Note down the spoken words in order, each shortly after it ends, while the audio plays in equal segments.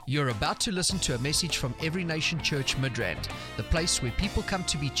You're about to listen to a message from Every Nation Church Midrand, the place where people come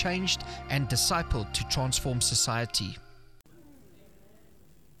to be changed and discipled to transform society.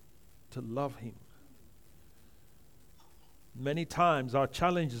 To love Him. Many times our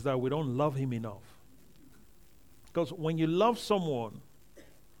challenge is that we don't love Him enough. Because when you love someone,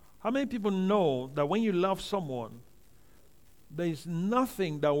 how many people know that when you love someone, there is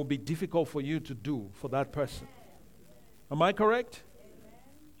nothing that will be difficult for you to do for that person? Am I correct?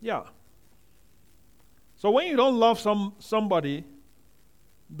 Yeah. So when you don't love somebody,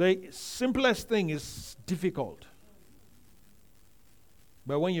 the simplest thing is difficult.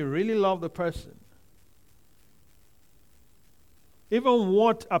 But when you really love the person, even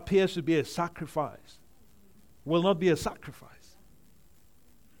what appears to be a sacrifice will not be a sacrifice.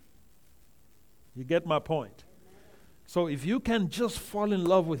 You get my point? So if you can just fall in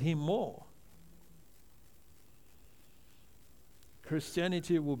love with Him more,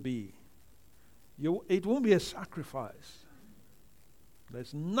 Christianity will be, it won't be a sacrifice.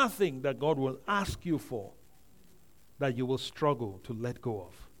 There's nothing that God will ask you for that you will struggle to let go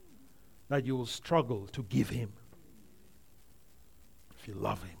of, that you will struggle to give Him, if you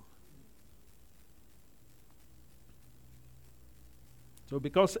love Him. So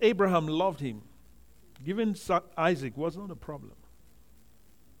because Abraham loved Him, giving Isaac was not a problem.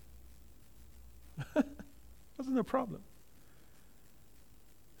 Wasn't a problem.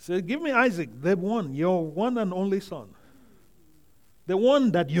 So give me Isaac, the one, your one and only son. The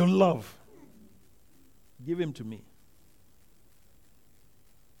one that you love. Give him to me.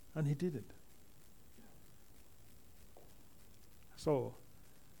 And he did it. So,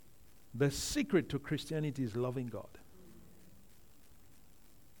 the secret to Christianity is loving God.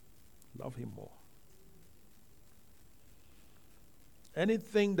 Love Him more.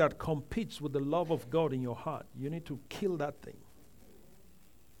 Anything that competes with the love of God in your heart, you need to kill that thing.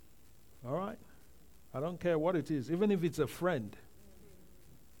 All right? I don't care what it is, even if it's a friend.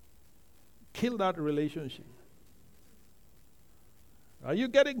 Kill that relationship. Are you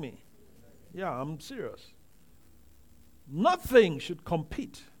getting me? Yeah, I'm serious. Nothing should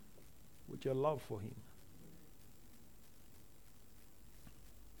compete with your love for Him.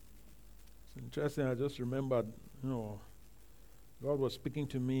 It's interesting, I just remembered, God was speaking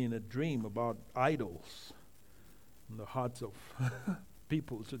to me in a dream about idols in the hearts of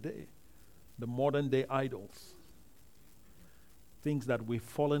people today. The modern day idols. Things that we've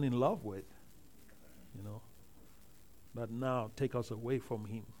fallen in love with, that now take us away from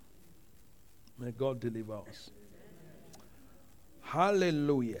Him. May God deliver us.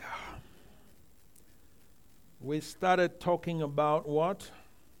 Hallelujah. We started talking about what?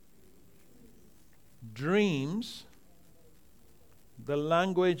 Dreams, the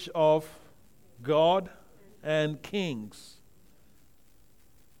language of God and kings.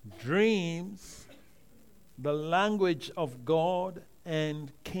 Dreams, the language of God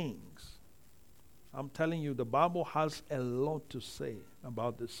and kings. I'm telling you, the Bible has a lot to say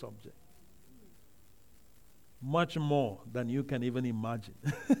about this subject. Much more than you can even imagine.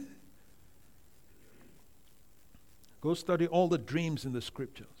 Go study all the dreams in the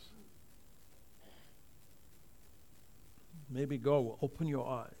scriptures. Maybe God will open your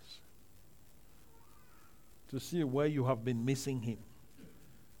eyes to see where you have been missing Him.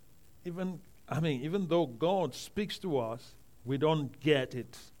 Even though God speaks to us, we don't get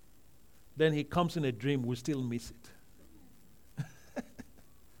it. Then He comes in a dream, we still miss it.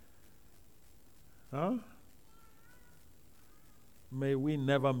 Huh? May we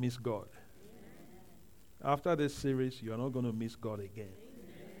never miss God. After this series, you are not going to miss God again.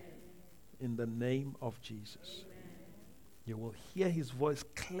 In the name of Jesus. You will hear His voice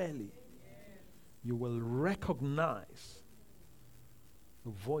clearly. You will recognize the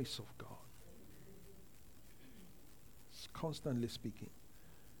voice of God. It's constantly speaking.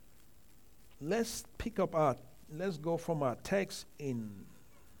 Let's go from our text in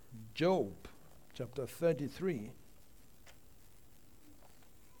Job chapter 33.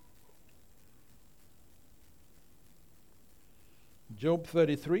 Job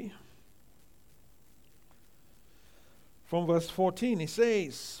 33. From verse 14, he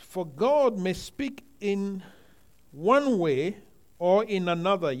says, "For God may speak in one way or in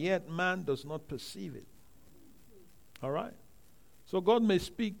another, yet man does not perceive it." All right? So God may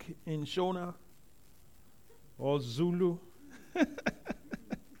speak in Shona or Zulu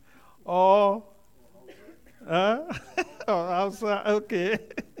or Hausa, okay.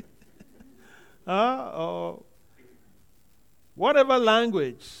 Or whatever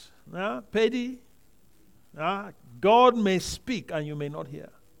language, Pedi, God may speak and you may not hear.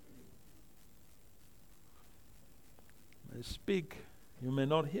 May speak You may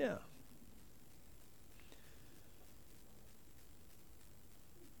not hear.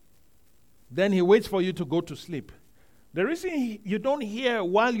 Then he waits for you to go to sleep. The reason you don't hear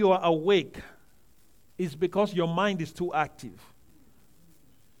while you are awake is because your mind is too active.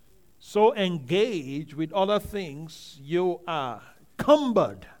 So engaged with other things, you are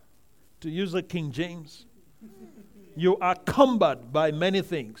cumbered, to use the King James. You are cumbered by many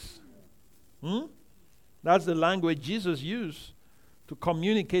things. That's the language Jesus used to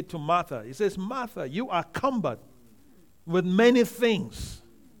communicate to Martha. He says, Martha, you are cumbered with many things.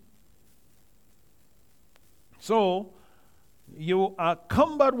 So, you are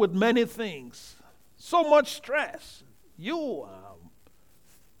cumbered with many things. So much stress. You are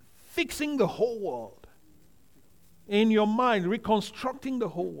fixing the whole world. In your mind, reconstructing the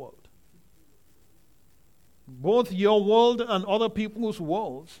whole world. Both your world and other people's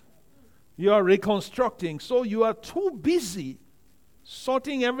worlds. You are reconstructing. So you are too busy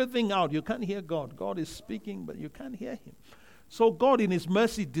sorting everything out. You can't hear God. God is speaking, but you can't hear Him. So God in His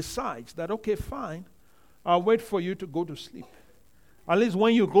mercy decides that, okay, fine, I'll wait for you to go to sleep. At least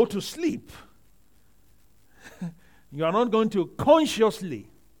when you go to sleep, you are not going to consciously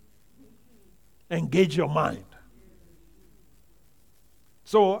engage your mind.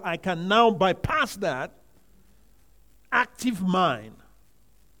 So I can now bypass that active mind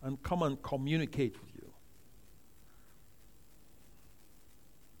and come and communicate with you.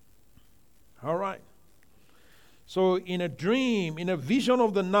 All right. So in a dream, in a vision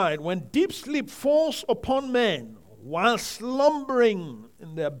of the night, when deep sleep falls upon men while slumbering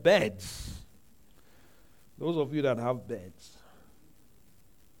in their beds, those of you that have beds,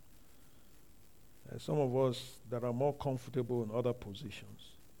 there's some of us that are more comfortable in other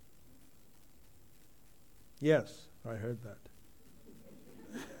positions. Yes, I heard that.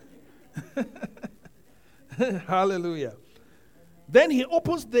 Hallelujah. Then he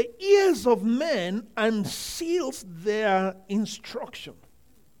opens the ears of men and seals their instruction.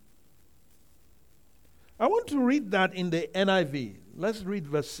 I want to read that in the NIV. Let's read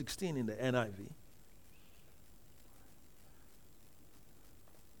verse 16 in the NIV.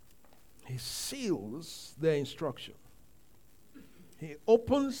 He seals their instruction. He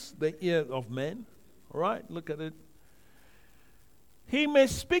opens the ears of men. All right, look at it. He may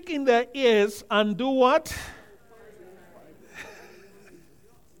speak in their ears and do what?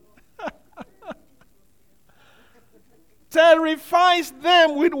 Terrifies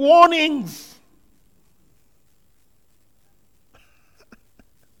them with warnings.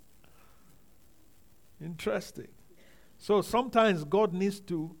 Interesting. So sometimes God needs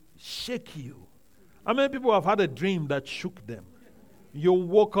to shake you. How many people have had a dream that shook them? You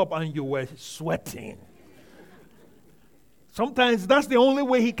woke up and you were sweating. Sometimes that's the only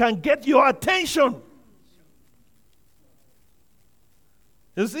way He can get your attention.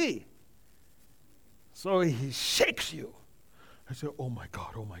 You see? So He shakes you. I say, oh my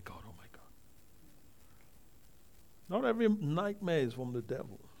God, oh my God, oh my God. Not every nightmare is from the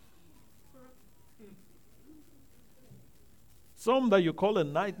devil. Some that you call a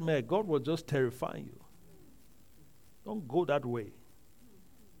nightmare, God will just terrify you. Don't go that way.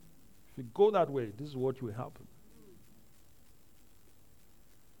 If you go that way, this is what will happen.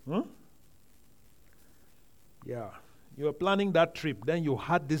 Yeah. You were planning that trip, then you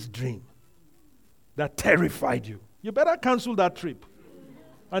had this dream that terrified you. You better cancel that trip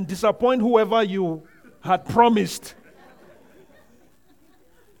and disappoint whoever you had promised.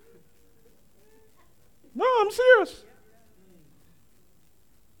 No, I'm serious.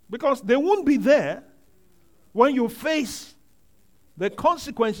 Because they won't be there when you face the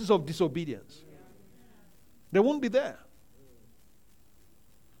consequences of disobedience. They won't be there.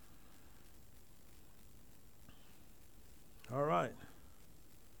 All right.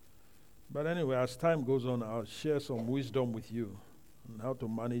 But anyway, as time goes on, I'll share some wisdom with you on how to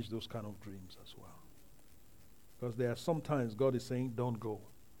manage those kind of dreams as well. Because there are sometimes God is saying, don't go.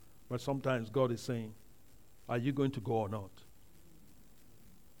 But sometimes God is saying, are you going to go or not?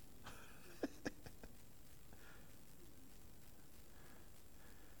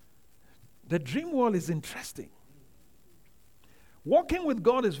 The dream world is interesting. Walking with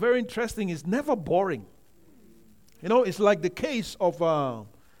God is very interesting. It's never boring. You know, it's like the case of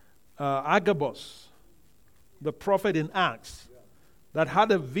Agabus, the prophet in Acts, that had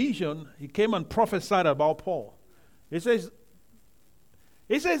a vision. He came and prophesied about Paul. He says,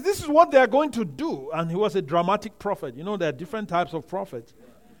 this is what they are going to do. And he was a dramatic prophet. You know, there are different types of prophets.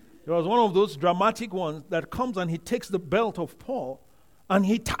 He was one of those dramatic ones that comes and he takes the belt of Paul and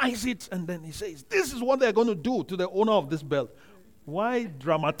he ties it, and then he says, this is what they're going to do to the owner of this belt. Why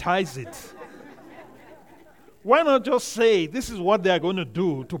dramatize it? Why not just say, this is what they are going to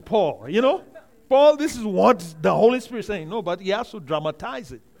do to Paul? You know? Paul, this is what the Holy Spirit is saying. No, but he has to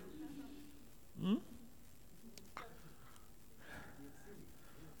dramatize it.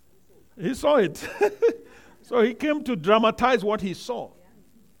 He saw it. So he came to dramatize what he saw.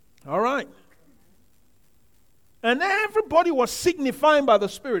 All right. And everybody was signifying by the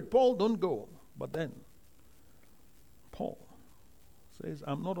Spirit, Paul, don't go. But then, Paul says,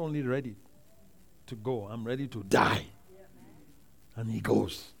 I'm not only ready to go, I'm ready to die. And he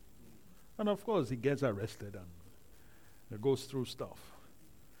goes. And of course, he gets arrested and he goes through stuff.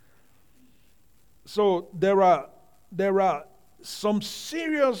 So there are some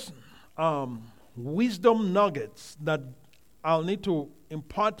serious wisdom nuggets that I'll need to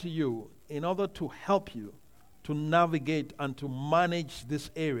impart to you in order to help you to navigate and to manage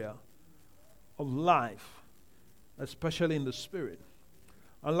this area of life, especially in the spirit.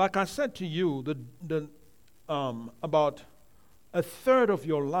 And like I said to you, about a third of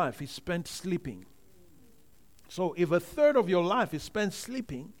your life is spent sleeping. So if a third of your life is spent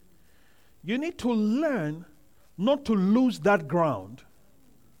sleeping, you need to learn not to lose that ground.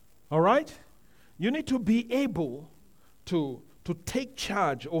 All right? You need to be able to take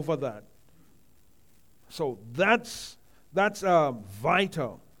charge over that. So that's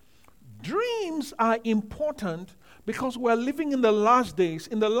vital. Dreams are important because we're living in the last days.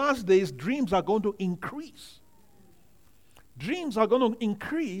 In the last days, dreams are going to increase. Dreams are going to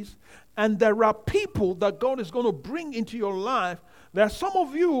increase, and there are people that God is going to bring into your life. There are some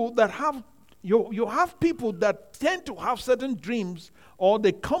of you that have you have people that tend to have certain dreams, or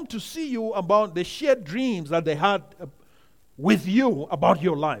they come to see you about the shared dreams that they had with you about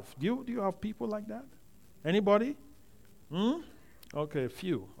your life. Do you have people like that? Anybody? Okay, a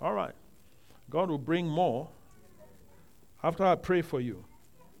few. All right. God will bring more after I pray for you.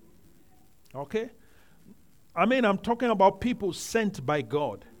 Okay? I mean, I'm talking about people sent by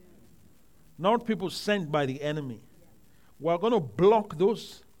God, not people sent by the enemy. We're going to block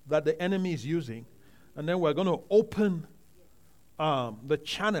those that the enemy is using, and then we're going to open the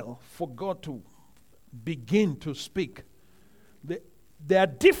channel for God to begin to speak. There are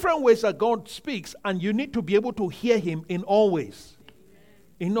different ways that God speaks, and you need to be able to hear Him in all ways,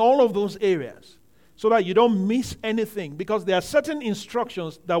 in all of those areas, so that you don't miss anything, because there are certain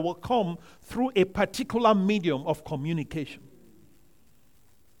instructions that will come through a particular medium of communication.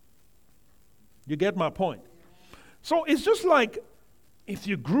 You get my point? So it's just like if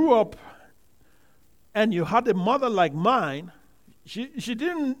you grew up and you had a mother like mine, she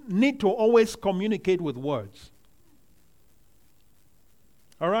didn't need to always communicate with words.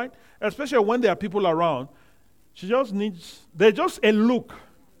 All right? Especially when there are people around. There's just a look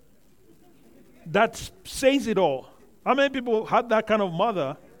that says it all. How many people had that kind of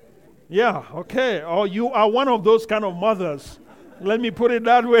mother? Yeah, okay. Or you are one of those kind of mothers. Let me put it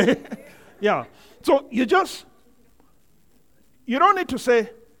that way. Yeah. So you don't need to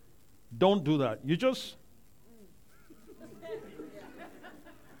say, don't do that.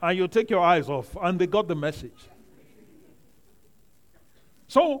 And you take your eyes off, and they got the message.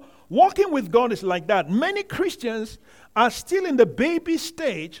 So, walking with God is like that. Many Christians are still in the baby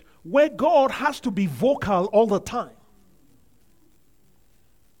stage where God has to be vocal all the time.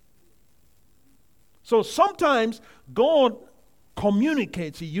 So, sometimes God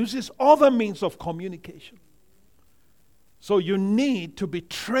communicates. He uses other means of communication. So, you need to be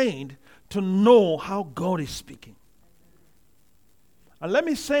trained to know how God is speaking. And let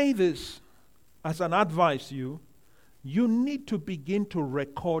me say this as an advice to you. You need to begin to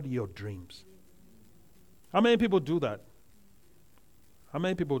record your dreams. How many people do that? How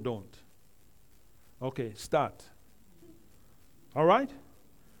many people don't? Okay, start. All right?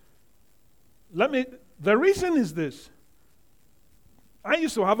 The reason is this. I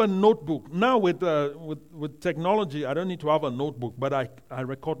used to have a notebook. Now with technology, I don't need to have a notebook, but I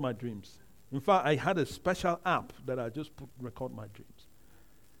record my dreams. In fact, I had a special app that I just record my dreams.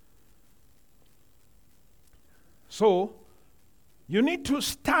 So, you need to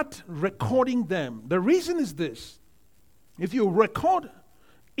start recording them. The reason is this. If you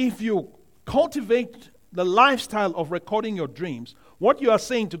cultivate the lifestyle of recording your dreams, what you are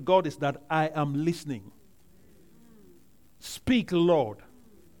saying to God is that I am listening. Speak, Lord,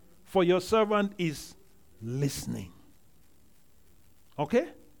 for your servant is listening. Okay?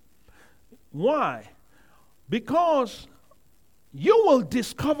 Why? Because you will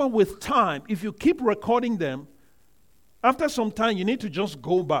discover with time, if you keep recording them, after some time, you need to just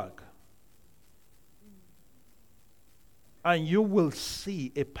go back. And you will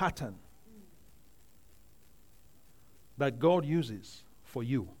see a pattern that God uses for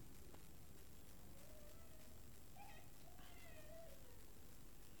you.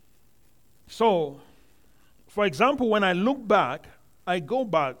 So, for example, when I look back, I go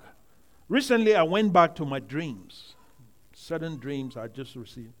back. Recently, I went back to my dreams, certain dreams I just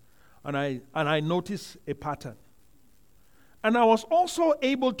received, and I noticed a pattern. And I was also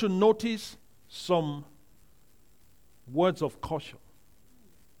able to notice some words of caution,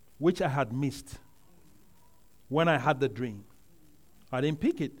 which I had missed when I had the dream. I didn't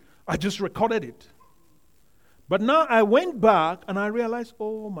pick it. I just recorded it. But now I went back and I realized,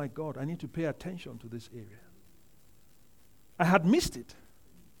 oh my God, I need to pay attention to this area. I had missed it.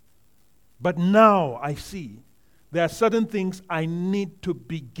 But now I see there are certain things I need to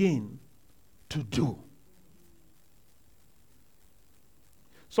begin to do.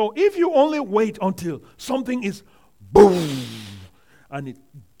 So if you only wait until something is boom and it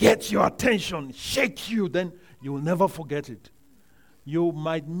gets your attention, shakes you, then you will never forget it. You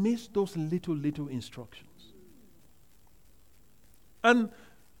might miss those little instructions. And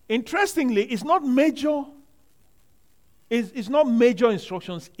interestingly, it's not major. It's not major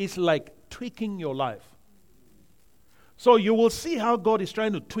instructions. It's like tweaking your life. So you will see how God is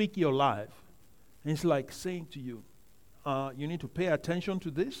trying to tweak your life. And it's like saying to you, you need to pay attention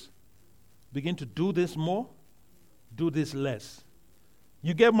to this. Begin to do this more. Do this less.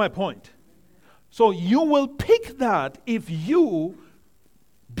 You get my point? So you will pick that if you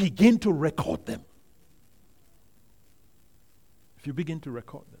begin to record them. If you begin to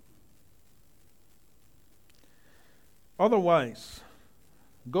record them. Otherwise,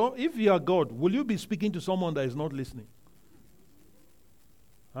 God, if you are God, will you be speaking to someone that is not listening?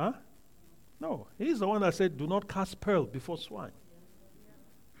 Huh? No. He's the one that said, do not cast pearl before swine.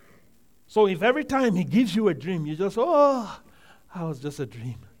 So if every time he gives you a dream, you just, that was just a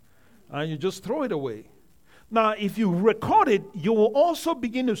dream. And you just throw it away. Now, if you record it, you will also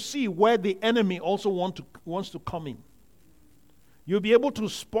begin to see where the enemy also wants to come in. You'll be able to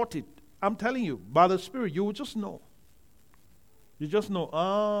spot it. I'm telling you, by the Spirit, you will just know. You just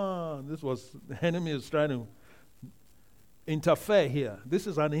know, this was, the enemy is trying to interfere here. This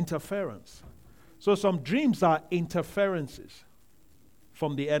is an interference. So some dreams are interferences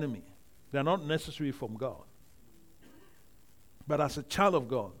from the enemy. They're not necessarily from God. But as a child of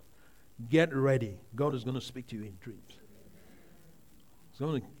God, get ready. God is going to speak to you in dreams. He's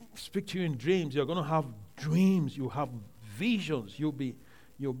going to speak to you in dreams. You're going to have dreams. You have visions. You'll be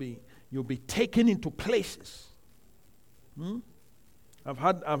taken into places. I've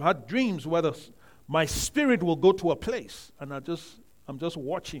had dreams where my spirit will go to a place, and I'm just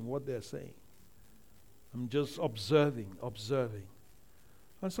watching what they're saying. I'm just observing.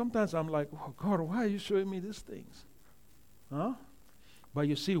 And sometimes I'm like, oh God, why are you showing me these things? But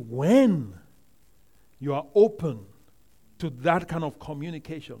you see, when you are open to that kind of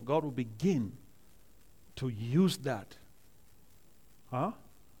communication, God will begin to use that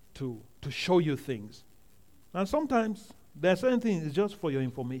to show you things. And sometimes there are certain things it's just for your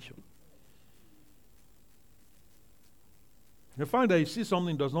information. The fact that you see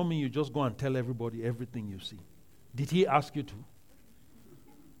something does not mean you just go and tell everybody everything you see. Did he ask you to?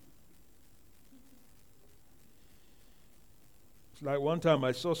 It's like one time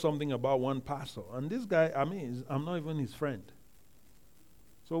I saw something about one pastor, and this guy, I'm not even his friend.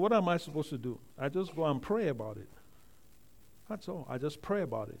 So what am I supposed to do? I just go and pray about it. That's all. I just pray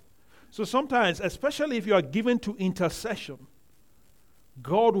about it. So sometimes, especially if you are given to intercession,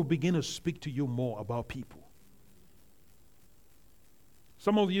 God will begin to speak to you more about people.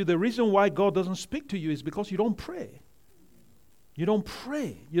 Some of you, the reason why God doesn't speak to you is because you don't pray. You don't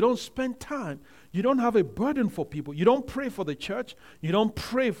pray. You don't spend time. You don't have a burden for people. You don't pray for the church. You don't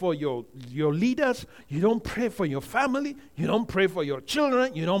pray for your leaders. You don't pray for your family. You don't pray for your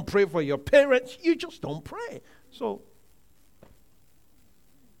children. You don't pray for your parents. You just don't pray. So,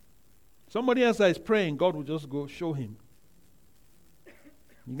 somebody else that is praying, God will just go show him.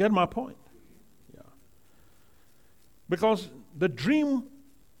 You get my point? Yeah. Because the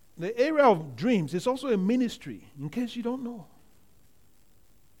area of dreams is also a ministry, in case you don't know.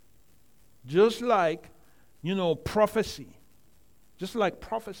 Just like, prophecy. Just like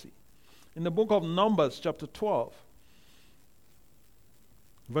prophecy. In the book of Numbers, chapter 12,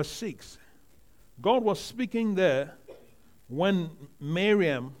 verse 6, God was speaking there when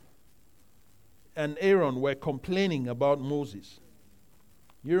Miriam and Aaron were complaining about Moses.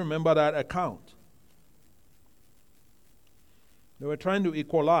 You remember that account? They were trying to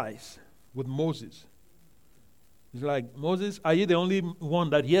equalize with Moses. It's like, Moses, are you the only one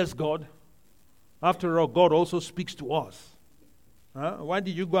that hears God? After all, God also speaks to us. Why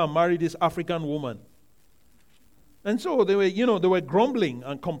did you go and marry this African woman? And so they were grumbling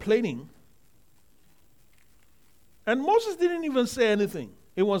and complaining. And Moses didn't even say anything.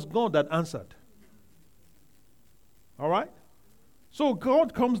 It was God that answered. All right? So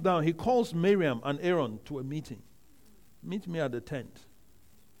God comes down. He calls Miriam and Aaron to a meeting. Meet me at the tent.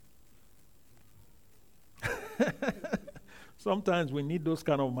 Sometimes we need those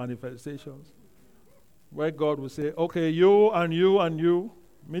kind of manifestations where God will say, okay, you and you and you,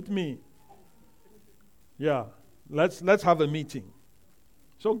 meet me. Yeah, let's have a meeting.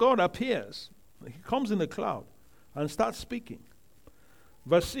 So God appears. He comes in a cloud and starts speaking.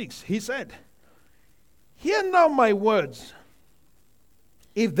 Verse 6, he said, hear now my words.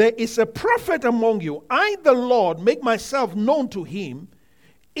 If there is a prophet among you, I, the Lord, make myself known to him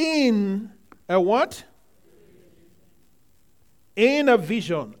in a what? In a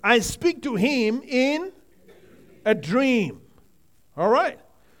vision. I speak to him in a dream. All right.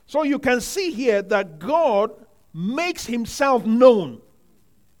 So you can see here that God makes himself known.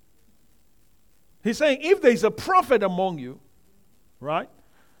 He's saying, if there is a prophet among you, right?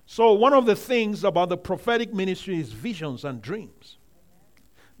 So one of the things about the prophetic ministry is visions and dreams.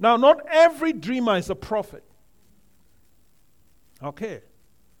 Now, not every dreamer is a prophet. Okay.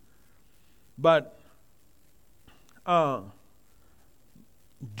 But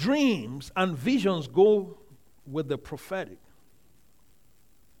dreams and visions go with the prophetic.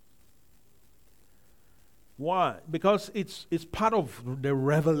 Why? Because it's part of the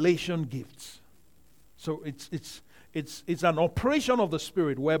revelation gifts. So it's an operation of the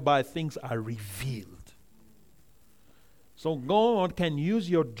Spirit whereby things are revealed. So God can use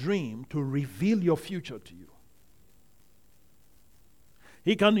your dream to reveal your future to you.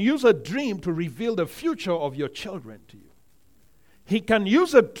 He can use a dream to reveal the future of your children to you. He can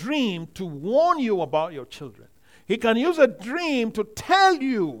use a dream to warn you about your children. He can use a dream to tell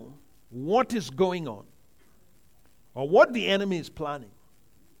you what is going on or what the enemy is planning.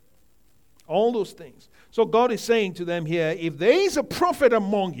 All those things. So God is saying to them here, if there is a prophet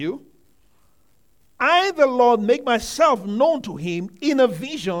among you, I, the Lord, make myself known to him in a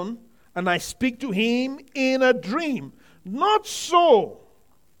vision, and I speak to him in a dream. Not so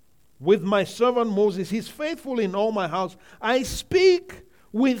with my servant Moses. He's faithful in all my house. I speak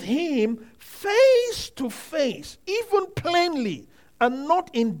with him face to face, even plainly, and not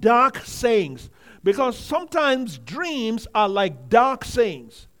in dark sayings. Because sometimes dreams are like dark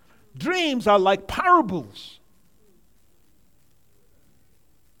sayings. Dreams are like parables.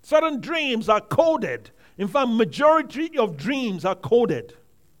 Certain dreams are coded. In fact, majority of dreams are coded.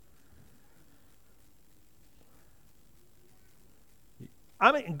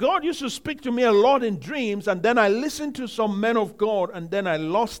 I mean, God used to speak to me a lot in dreams, and then I listened to some men of God, and then I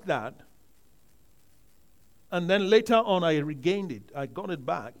lost that. And then later on, I regained it. I got it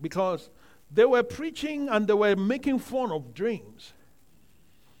back because they were preaching and they were making fun of dreams.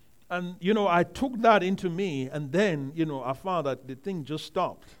 And, I took that into me, and then, I found that the thing just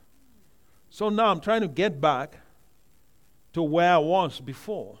stopped. So now I'm trying to get back to where I was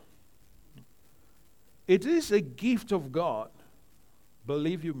before. It is a gift of God,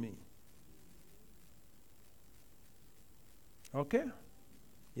 believe you me. Okay?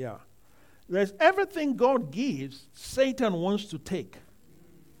 Yeah. There's everything God gives, Satan wants to take.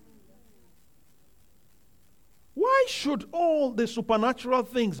 Why should all the supernatural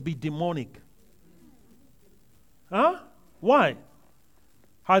things be demonic? Huh? Why?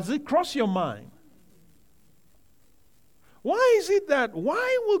 Has it crossed your mind? Why is it that,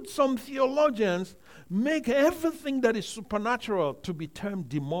 why would some theologians make everything that is supernatural to be termed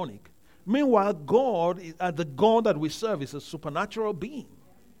demonic? Meanwhile, God, the God that we serve, is a supernatural being.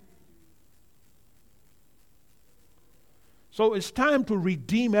 So it's time to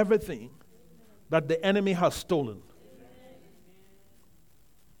redeem everything that the enemy has stolen.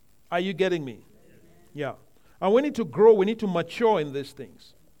 Are you getting me? Yeah. And we need to grow, we need to mature in these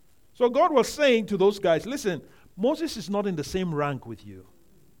things. So God was saying to those guys, listen, Moses is not in the same rank with you.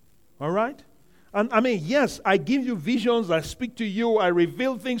 All right? And I mean, yes, I give you visions, I speak to you, I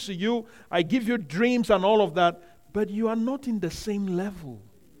reveal things to you, I give you dreams and all of that, but you are not in the same level.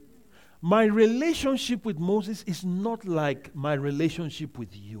 My relationship with Moses is not like my relationship with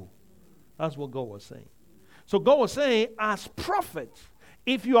you. That's what God was saying. So God was saying, as prophets,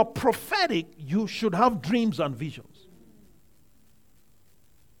 if you are prophetic, you should have dreams and visions.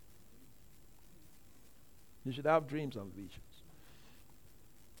 You should have dreams and visions.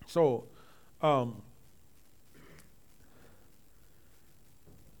 So,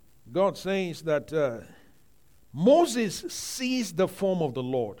 God says that Moses sees the form of the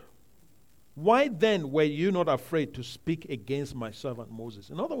Lord. Why then were you not afraid to speak against my servant Moses?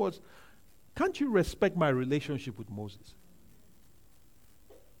 In other words, can't you respect my relationship with Moses?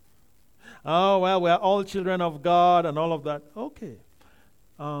 Oh, well, we're all children of God and all of that. Okay.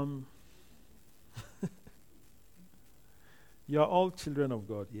 Um, you're all children of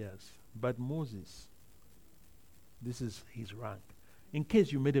God, yes. But Moses, this is his rank. In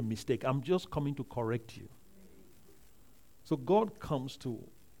case you made a mistake, I'm just coming to correct you. So God comes to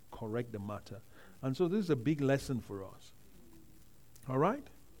correct the matter. And so this is a big lesson for us. All right?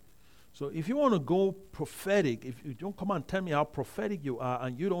 So if you want to go prophetic, if you don't come and tell me how prophetic you are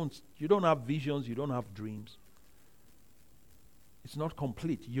and you don't have visions, you don't have dreams, it's not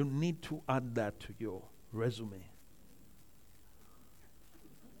complete. You need to add that to your resume.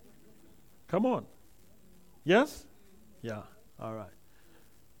 Come on. Yes? Yeah. All right.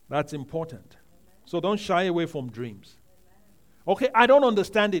 That's important. So don't shy away from dreams. Okay, I don't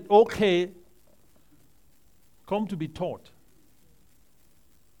understand it. Okay. Come to be taught.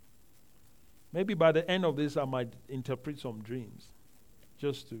 Maybe by the end of this, I might interpret some dreams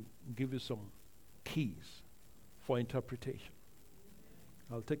just to give you some keys for interpretation.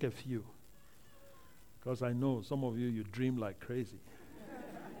 I'll take a few because I know some of you dream like crazy.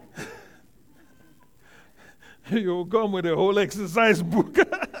 You'll come with a whole exercise book.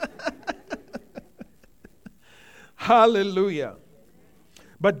 Hallelujah.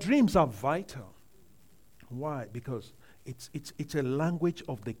 But dreams are vital. Why? Because it's a language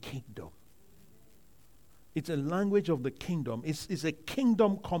of the kingdom. It's a language of the kingdom. It's a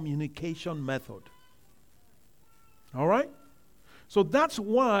kingdom communication method. All right? So that's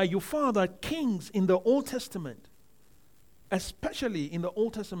why you find that kings in the Old Testament, especially in the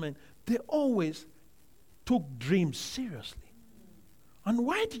Old Testament, they always took dreams seriously. And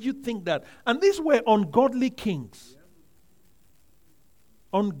why did you think that? And these were ungodly kings.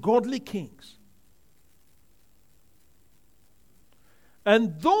 Ungodly kings.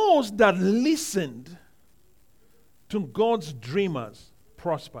 And those that listened to God's dreamers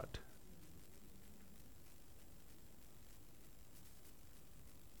prospered.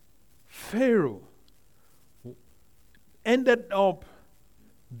 Pharaoh ended up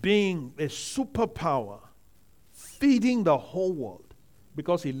being a superpower, feeding the whole world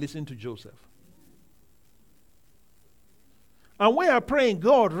because he listened to Joseph. And we are praying,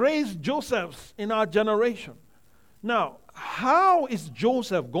 God, raise Josephs in our generation. Now, how is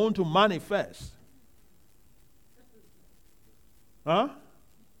Joseph going to manifest? Huh?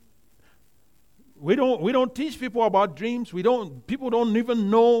 We don't teach people about dreams. People don't even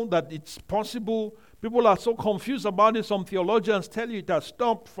know that it's possible. People are so confused about it. Some theologians tell you it has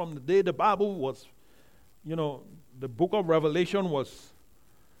stopped from the day the Bible was, the book of Revelation was,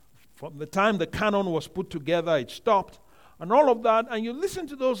 from the time the canon was put together, it stopped. And all of that, and you listen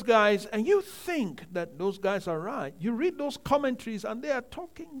to those guys, and you think that those guys are right. You read those commentaries, and they are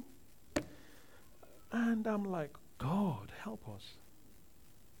talking. And I'm like, God, help us.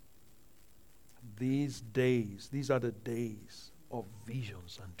 These are the days of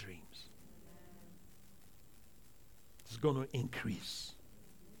visions and dreams. It's going to increase.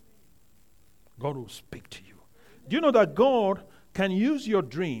 God will speak to you. Do you know that God can use your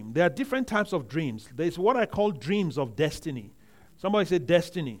dream? There are different types of dreams. There's what I call dreams of destiny. Somebody say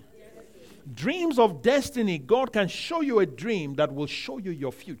destiny. Yes. Dreams of destiny, God can show you a dream that will show you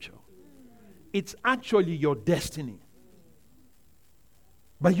your future. It's actually your destiny.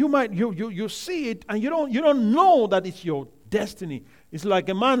 But you see it and you don't know that it's your destiny. It's like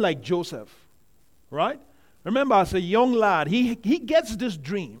a man like Joseph, right? Remember, as a young lad, he gets this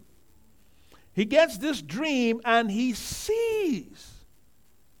dream. He gets this dream and he sees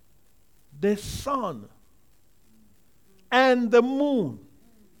the sun and the moon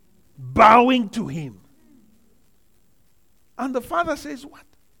bowing to him. And the father says, what?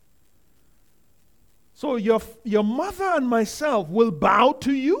 So your mother and myself will bow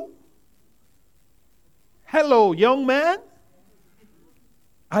to you? Hello, young man.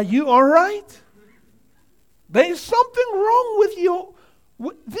 Are you all right? There is something wrong with your...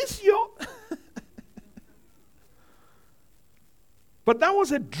 But that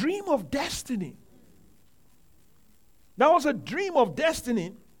was a dream of destiny. That was a dream of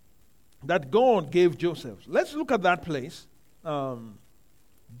destiny that God gave Joseph. Let's look at that place.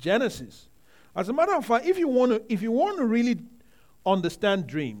 Genesis. As a matter of fact, if you want to really understand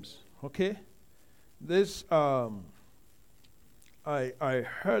dreams, okay, this I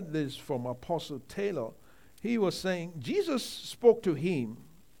heard this from Apostle Taylor. He was saying Jesus spoke to him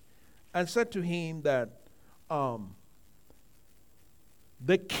and said to him that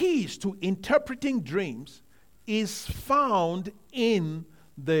the keys to interpreting dreams is found in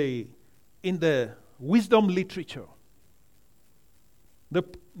the wisdom literature. The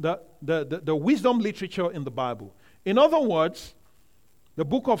wisdom literature in the Bible. In other words, the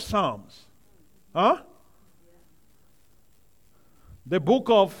book of Psalms. Huh? the book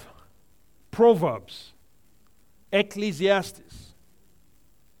of Proverbs, Ecclesiastes,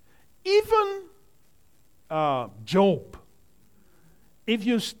 even Job. If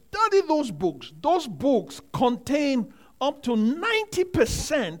you study those books contain up to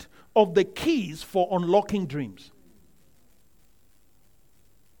 90% of the keys for unlocking dreams.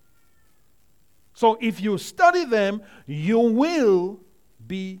 So if you study them, you will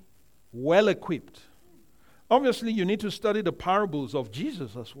be well equipped. Obviously, you need to study the parables of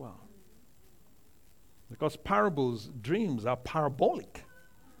Jesus as well. Because dreams are parabolic.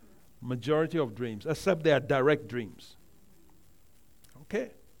 Majority of dreams, except they are direct dreams.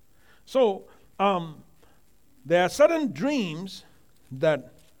 Okay? So, there are certain dreams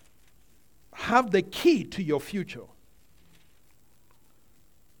that have the key to your future.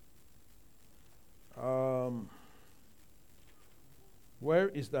 Where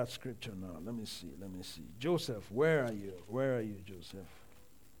is that scripture now? Let me see. Joseph, where are you, Joseph?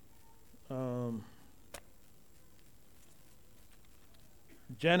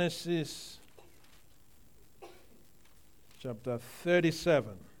 Genesis chapter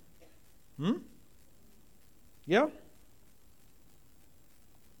 37. Yeah?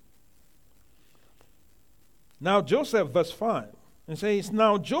 Now Joseph, verse 5, it says,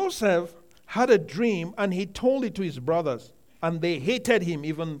 now Joseph had a dream, and he told it to his brothers, and they hated him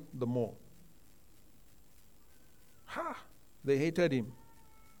even the more. They hated him.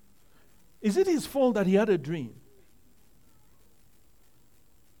 Is it his fault that he had a dream?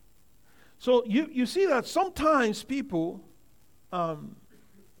 So you see that sometimes people have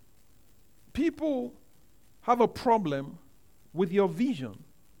a problem with your vision.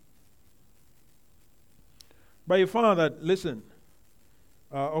 But you find that, listen,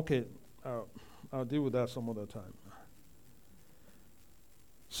 I'll deal with that some other time.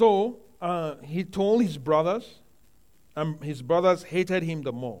 So he told his brothers, and his brothers hated him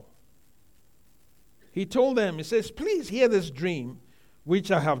the more. He told them, he says, please hear this dream which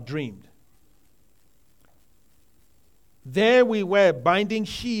I have dreamed. There we were binding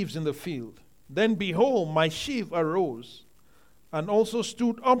sheaves in the field. Then behold, my sheaf arose and also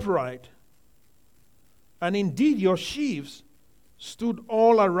stood upright. And indeed your sheaves stood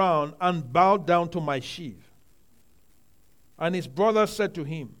all around and bowed down to my sheaf. And his brother said to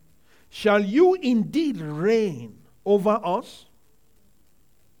him, shall you indeed reign over us?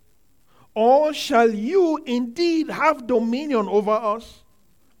 Or shall you indeed have dominion over us?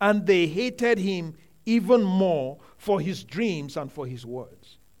 And they hated him even more for his dreams and for his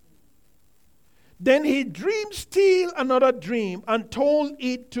words. Then he dreamed still another dream and told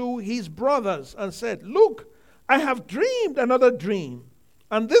it to his brothers and said, look, I have dreamed another dream.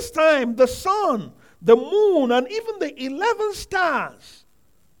 And this time the sun, the moon, and even the 11 stars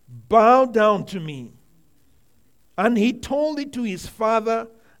bowed down to me. And he told it to his father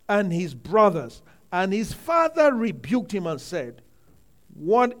and his brothers. And his father rebuked him and said,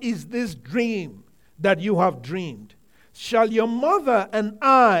 what is this dream that you have dreamed? Shall your mother and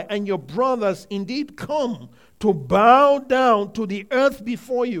I and your brothers indeed come to bow down to the earth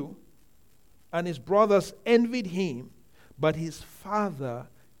before you? And his brothers envied him, but his father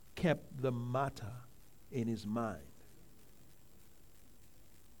kept the matter in his mind.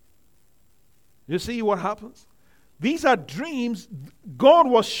 You see what happens? These are dreams. God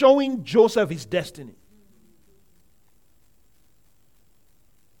was showing Joseph his destiny.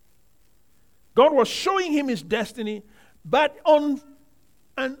 God was showing him his destiny, but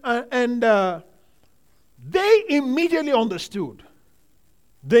they immediately understood.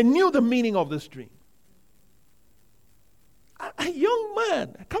 They knew the meaning of this dream. A young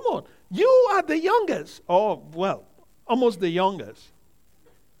man, come on, you are the youngest. Oh, well, almost the youngest.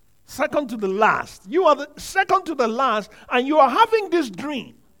 Second to the last. You are the second to the last, and you are having this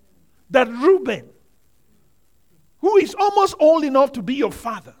dream that Reuben, who is almost old enough to be your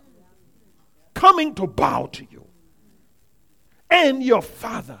father, coming to bow to you. And your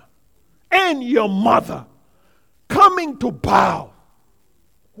father and your mother coming to bow.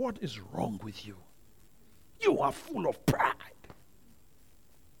 What is wrong with you? You are full of pride.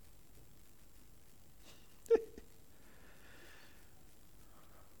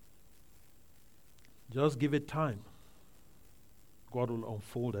 Just give it time. God will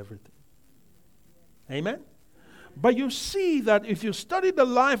unfold everything. Amen? But you see that if you study the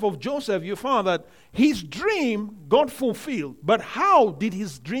life of Joseph, you find that his dream got fulfilled. But how did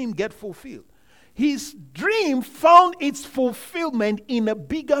his dream get fulfilled? His dream found its fulfillment in a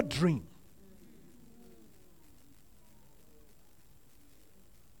bigger dream.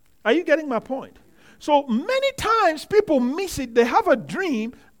 Are you getting my point? So many times people miss it. They have a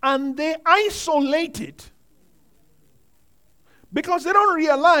dream and they isolate it. Because they don't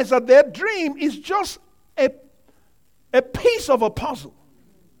realize that their dream is just a piece of a puzzle.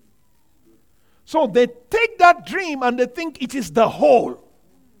 So they take that dream and they think it is the whole.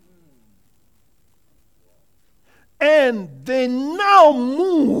 And they now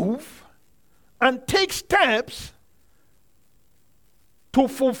move and take steps to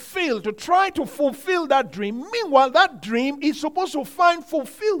try to fulfill that dream. Meanwhile, that dream is supposed to find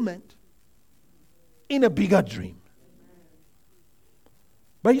fulfillment in a bigger dream.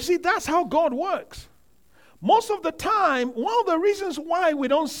 But you see, that's how God works. Most of the time, one of the reasons why we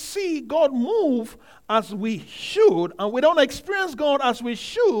don't see God move as we should, and we don't experience God as we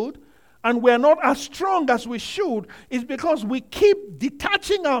should, and we're not as strong as we should, is because we keep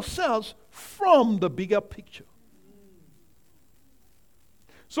detaching ourselves from the bigger picture.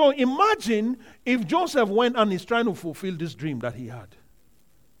 So imagine if Joseph went and is trying to fulfill this dream that he had.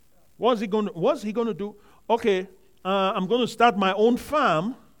 What's he going to do? Okay, I'm going to start my own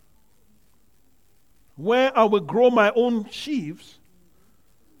farm where I will grow my own sheaves.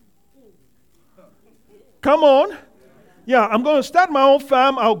 Come on. Yeah, I'm going to start my own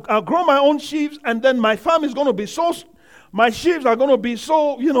farm. I'll grow my own sheaves, and then my farm is going to be my sheaves are going to be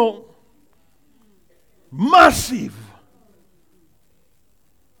so, massive.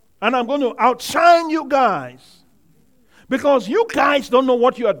 And I'm going to outshine you guys. Because you guys don't know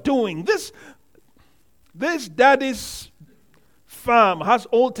what you are doing. This daddy's farm has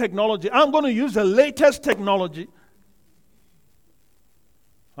old technology. I'm going to use the latest technology.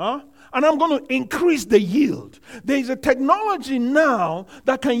 And I'm going to increase the yield. There is a technology now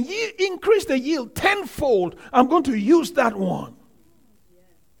that can increase the yield tenfold. I'm going to use that one.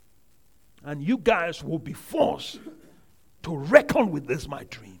 And you guys will be forced to reckon with this, my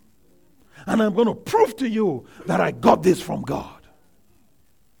dream. And I'm going to prove to you that I got this from God.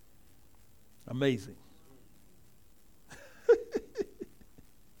 Amazing.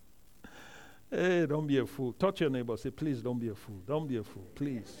 Hey, don't be a fool. Touch your neighbor. Say, please don't be a fool. Don't be a fool.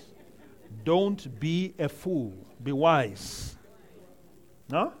 Please. Don't be a fool. Be wise.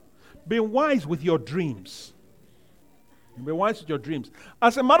 Huh? Be wise with your dreams. Be wise with your dreams.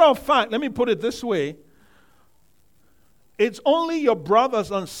 As a matter of fact, let me put it this way. It's only your brothers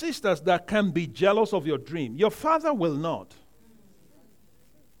and sisters that can be jealous of your dream. Your father will not.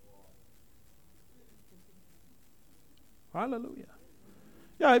 Hallelujah.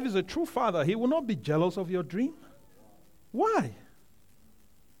 Yeah, if he's a true father, he will not be jealous of your dream. Why?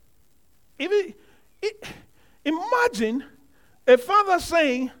 Imagine a father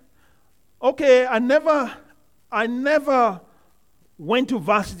saying, okay, I never went to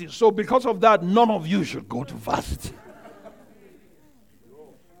varsity, so because of that, none of you should go to varsity.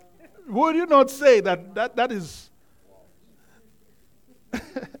 Would you not say that is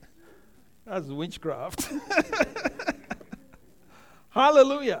that's witchcraft?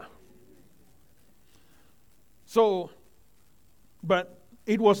 Hallelujah. So, but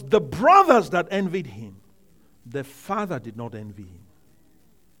it was the brothers that envied him. The father did not envy him.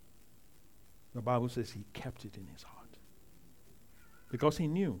 The Bible says he kept it in his heart. Because he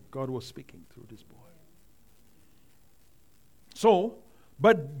knew God was speaking through this boy. So,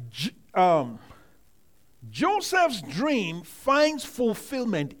 but Joseph's dream finds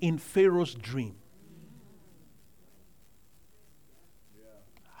fulfillment in Pharaoh's dream.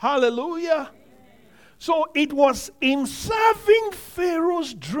 Hallelujah. So it was in serving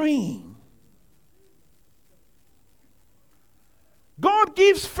Pharaoh's dream. God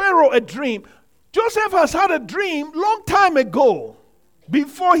gives Pharaoh a dream. Joseph has had a dream long time ago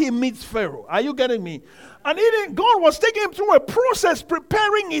before he meets Pharaoh. Are you getting me? And God was taking him through a process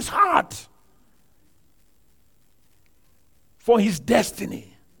preparing his heart for his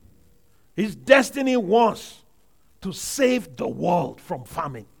destiny. His destiny was to save the world from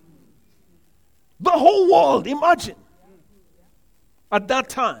famine. The whole world, imagine. At that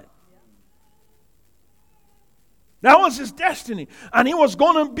time. That was his destiny. And he was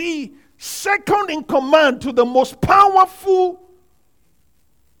going to be second in command to the most powerful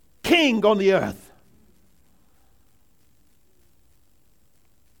king on the earth.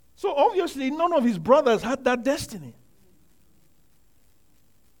 So obviously none of his brothers had that destiny.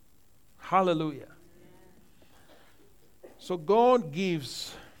 Hallelujah. So God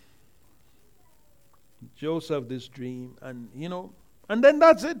gives Joseph this dream, and and then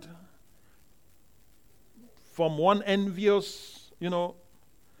that's it. From one envious,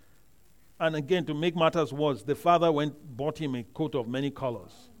 and again, to make matters worse, the father bought him a coat of many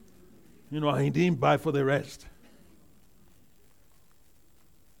colors. And he didn't buy for the rest.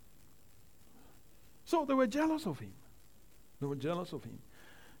 So they were jealous of him.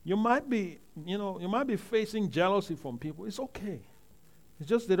 You might be, you might be facing jealousy from people. It's okay. It's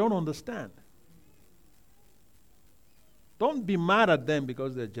just they don't understand. Don't be mad at them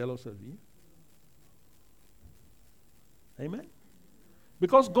because they're jealous of you. Amen?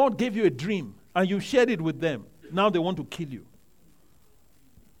 Because God gave you a dream and you shared it with them. Now they want to kill you.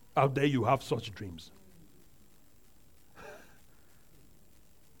 How dare you have such dreams?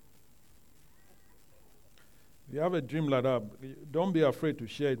 If you have a dream like that, don't be afraid to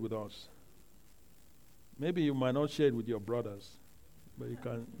share it with us. Maybe you might not share it with your brothers, but you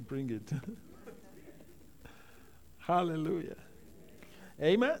can bring it. Hallelujah.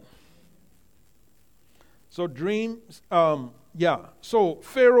 Amen. So dreams, So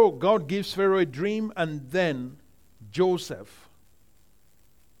Pharaoh, God gives Pharaoh a dream, and then Joseph.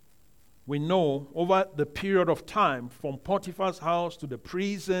 We know over the period of time, from Potiphar's house to the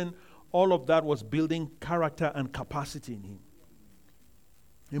prison, all of that was building character and capacity in him.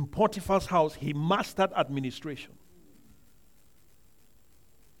 In Potiphar's house, he mastered administration.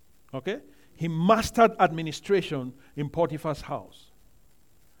 Okay? He mastered administration in Potiphar's house.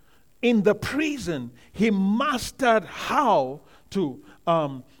 In the prison, he mastered how to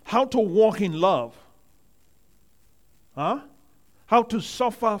walk in love. How to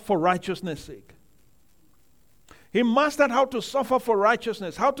suffer for righteousness' sake. He mastered how to suffer for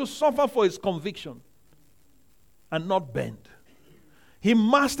righteousness, how to suffer for his conviction and not bend. He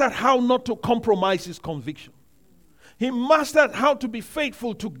mastered how not to compromise his conviction. He mastered how to be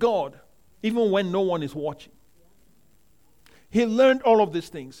faithful to God even when no one is watching. He learned all of these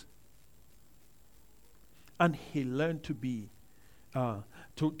things. And he learned to be,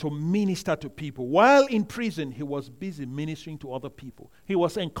 to minister to people. While in prison, he was busy ministering to other people. He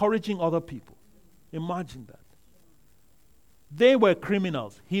was encouraging other people. Imagine that. They were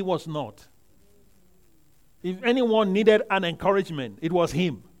criminals. He was not. If anyone needed an encouragement, it was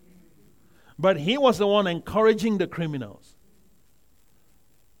him. But he was the one encouraging the criminals.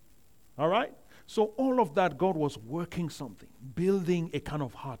 All right? So all of that, God was working something, building a kind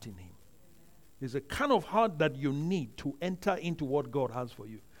of heart in him. It's a kind of heart that you need to enter into what God has for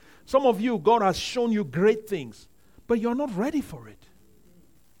you. Some of you, God has shown you great things, but you're not ready for it.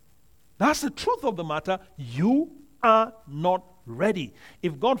 That's the truth of the matter. You are not ready.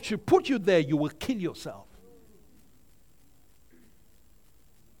 If God should put you there, you will kill yourself.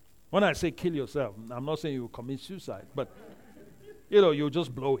 When I say kill yourself, I'm not saying you will commit suicide, but you'll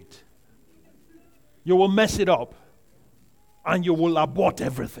just blow it. You will mess it up, and you will abort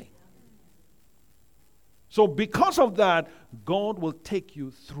everything. So because of that, God will take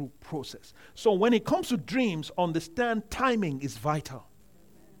you through process. So when it comes to dreams, understand timing is vital.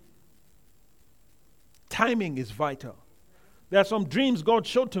 Timing is vital. There are some dreams God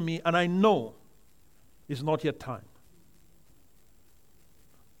showed to me, and I know it's not yet time.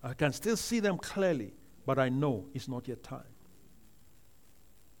 I can still see them clearly, but I know it's not yet time.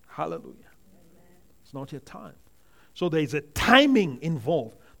 Hallelujah. It's not yet time. So there is a timing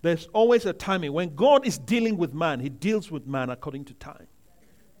involved. There's always a timing. When God is dealing with man, he deals with man according to time.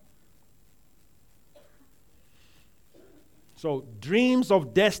 So dreams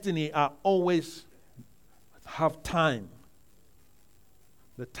of destiny are always have time.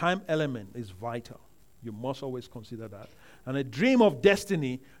 The time element is vital. You must always consider that. And a dream of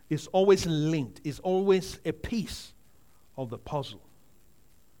destiny is always linked, is always a piece of the puzzle.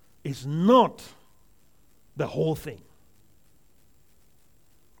 It's not the whole thing.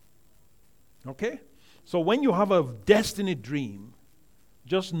 Okay? So when you have a destiny dream,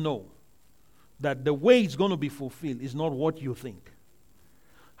 just know that the way it's going to be fulfilled is not what you think.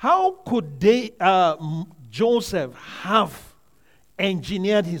 How could Joseph have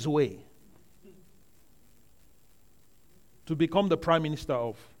engineered his way to become the prime minister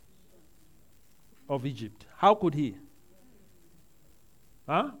of Egypt? How could he?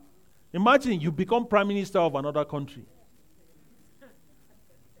 Imagine you become prime minister of another country.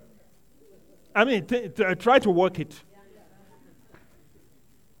 I mean, try to work it.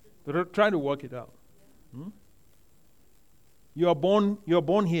 Try to work it out. You are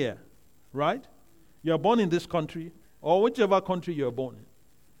born here, right? You are born in this country, or whichever country you are born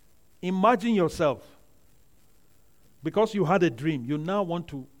in. Imagine yourself, because you had a dream, you now want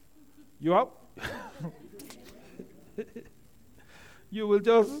to, you will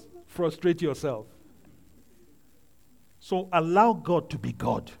just frustrate yourself. So allow God to be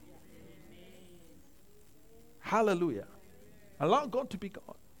God. Hallelujah. Allow God to be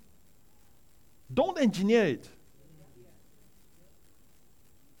God. Don't engineer it.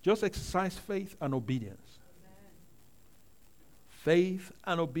 Just exercise faith and obedience. Faith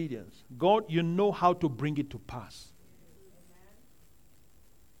and obedience. God, you know how to bring it to pass.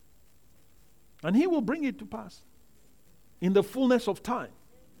 And he will bring it to pass in the fullness of time.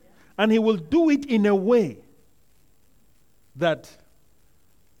 And he will do it in a way that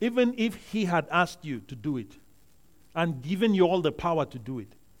even if he had asked you to do it and given you all the power to do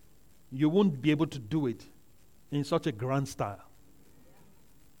it, you won't be able to do it in such a grand style.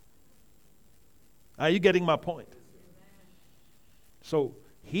 Are you getting my point? So,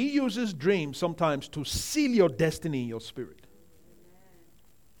 he uses dreams sometimes to seal your destiny in your spirit.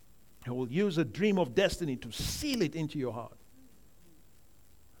 He will use a dream of destiny to seal it into your heart.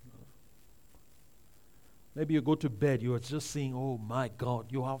 Maybe you go to bed, you are just saying, oh my God,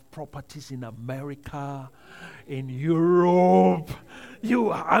 you have properties in America, in Europe.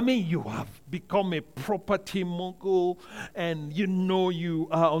 You have become a property mogul, and you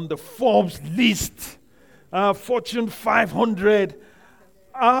are on the Forbes list, Fortune 500,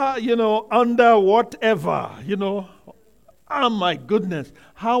 under whatever, Oh my goodness,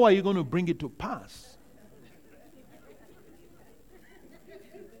 how are you going to bring it to pass?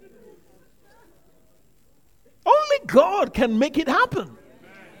 Only God can make it happen.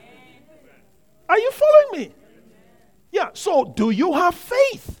 Are you following me? Yeah, so do you have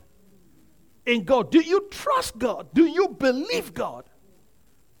faith in God? Do you trust God? Do you believe God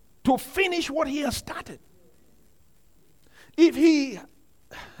to finish what He has started? If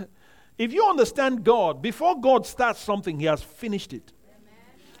you understand God, before God starts something, He has finished it.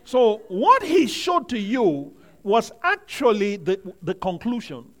 So what He showed to you was actually the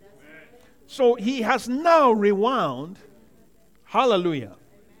conclusion. So He has now rewound. Hallelujah.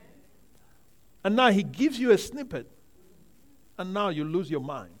 And now He gives you a snippet. And now you lose your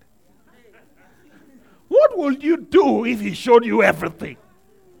mind. What would you do if He showed you everything?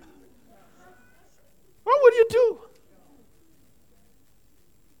 What would you do?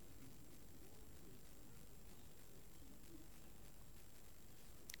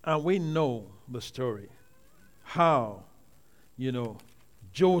 And we know the story. How,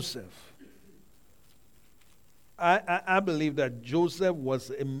 Joseph. I believe that Joseph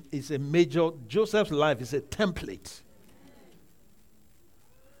Joseph's life is a template.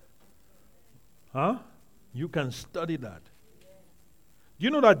 Huh? You can study that. You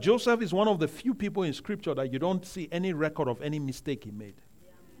know that Joseph is one of the few people in Scripture that you don't see any record of any mistake he made.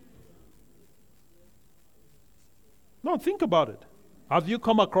 No, think about it. Have you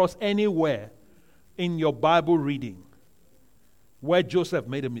come across anywhere in your Bible reading where Joseph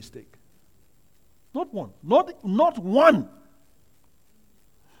made a mistake? Not one. Not one.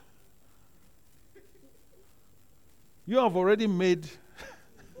 You have already made...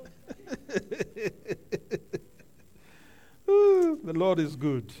 The Lord is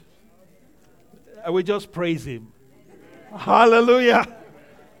good. We just praise Him. Hallelujah.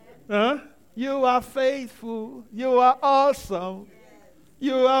 Huh? You are faithful. You are awesome.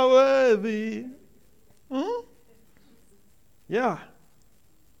 You are worthy. Yeah.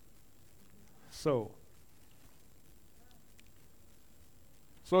 So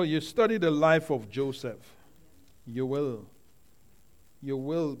you study the life of Joseph. You will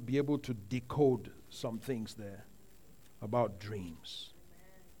be able to decode some things there about dreams.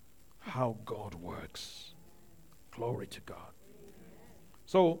 How God works. Glory to God.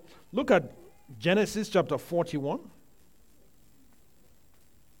 So look at Genesis chapter 41.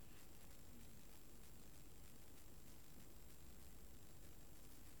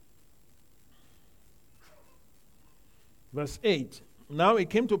 Verse 8. Now it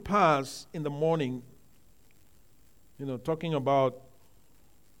came to pass in the morning, talking about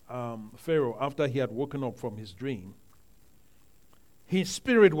Pharaoh after he had woken up from his dream. His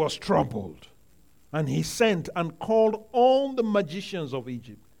spirit was troubled, and he sent and called all the magicians of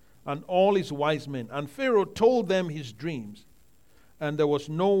Egypt and all his wise men. And Pharaoh told them his dreams, and there was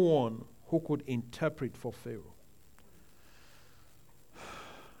no one who could interpret for Pharaoh.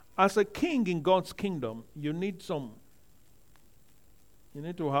 As a king in God's kingdom, you need to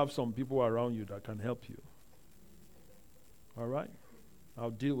have some people around you that can help you. All right?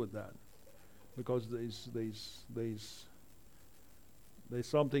 I'll deal with that. Because there's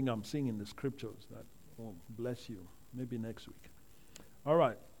something I'm seeing in the scriptures that will bless you. Maybe next week. All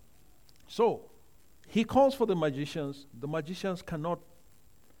right. So, he calls for the magicians. The magicians cannot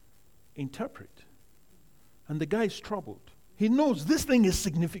interpret. And the guy is troubled. He knows this thing is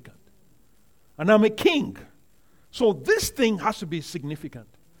significant. And I'm a king. So this thing has to be significant.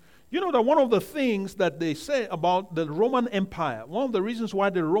 You know that one of the things that they say about the Roman Empire, one of the reasons why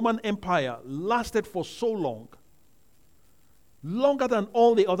the Roman Empire lasted for so long, longer than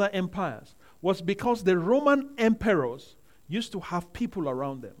all the other empires, was because the Roman emperors used to have people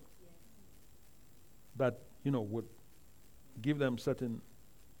around them that, would give them certain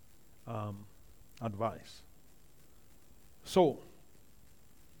advice. So,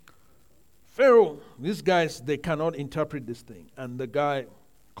 Pharaoh, these guys, they cannot interpret this thing. And the guy,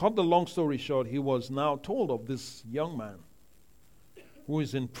 cut the long story short, he was now told of this young man who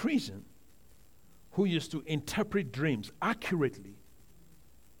is in prison, who used to interpret dreams accurately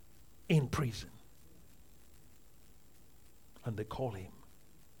in prison. And they call him.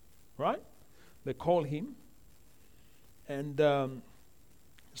 Right? They call him. And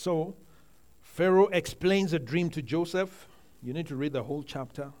so Pharaoh explains a dream to Joseph. You need to read the whole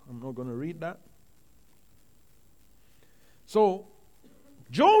chapter. I'm not going to read that. So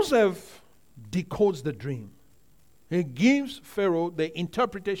Joseph decodes the dream. He gives Pharaoh the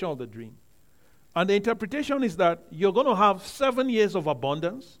interpretation of the dream. And the interpretation is that you're going to have 7 years of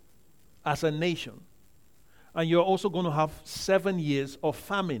abundance as a nation. And you're also going to have 7 years of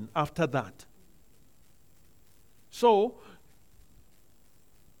famine after that. So,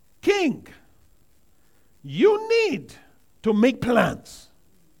 king, you need to make plans.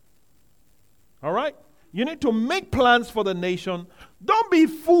 All right? You need to make plans for the nation. Don't be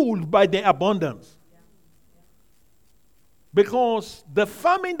fooled by the abundance. Because the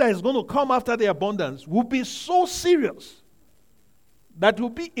famine that is going to come after the abundance will be so serious that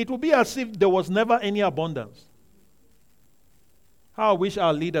it will be as if there was never any abundance. How I wish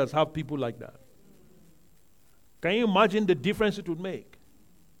our leaders have people like that. Can you imagine the difference it would make?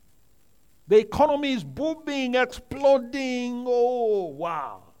 The economy is booming, exploding. Oh,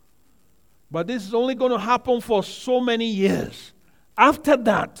 wow. But this is only going to happen for so many years. After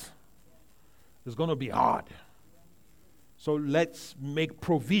that, it's going to be hard. So let's make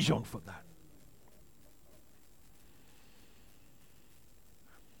provision for that.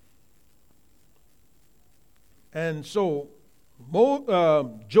 And so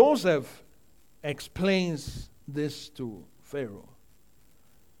Joseph explains this to Pharaoh.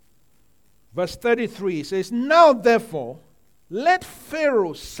 Verse 33 says, "Now therefore, let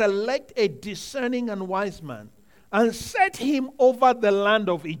Pharaoh select a discerning and wise man and set him over the land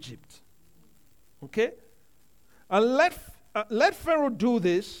of Egypt." Okay? And let Pharaoh do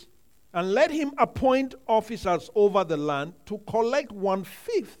this, and let him appoint officers over the land to collect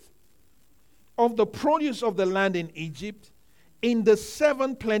 1/5 of the produce of the land in Egypt in the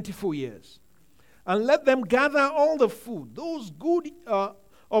 7 plentiful years. And let them gather all the food, those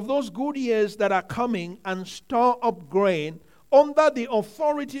good years that are coming, and store up grain under the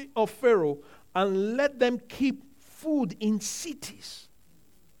authority of Pharaoh, and let them keep food in cities.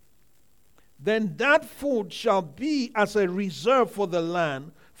 Then that food shall be as a reserve for the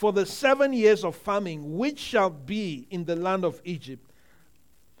land for the 7 years of famine, which shall be in the land of Egypt,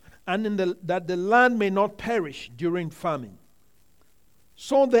 and that the land may not perish during famine.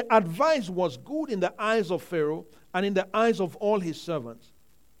 So the advice was good in the eyes of Pharaoh and in the eyes of all his servants.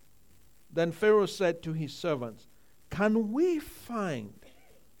 Then Pharaoh said to his servants, "Can we find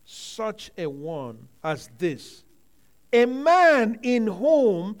such a one as this, a man in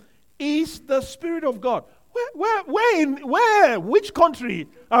whom is the Spirit of God?" Which country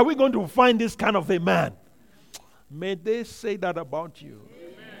are we going to find this kind of a man? May they say that about you.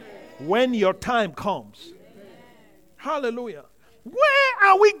 Amen. When your time comes. Amen. Hallelujah. Where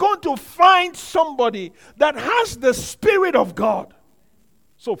are we going to find somebody that has the Spirit of God?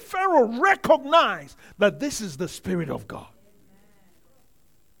 So Pharaoh recognized that this is the Spirit of God.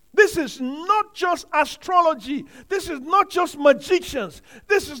 This is not just astrology. This is not just magicians.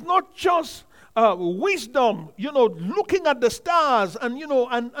 This is not just wisdom, looking at the stars and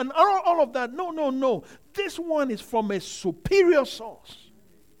all of that. No. This one is from a superior source.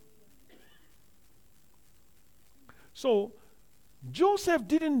 So Joseph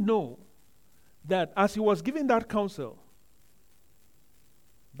didn't know that as he was giving that counsel,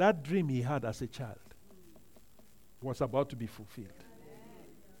 that dream he had as a child was about to be fulfilled.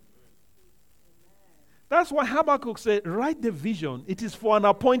 That's why Habakkuk said, "Write the vision. It is for an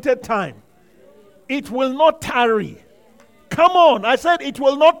appointed time. It will not tarry." Come on. I said it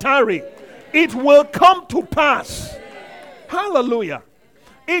will not tarry. It will come to pass. Hallelujah.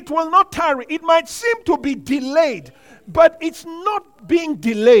 It will not tarry. It might seem to be delayed, but it's not being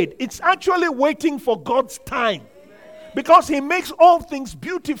delayed. It's actually waiting for God's time. Because He makes all things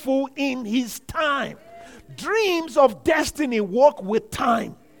beautiful in His time. Dreams of destiny walk with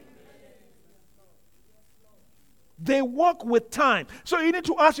time. They walk with time. So you need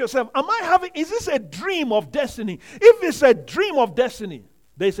to ask yourself, is this a dream of destiny? If it's a dream of destiny,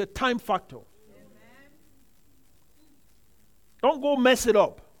 there's a time factor. Don't go mess it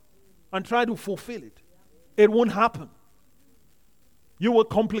up and try to fulfill it. It won't happen. You will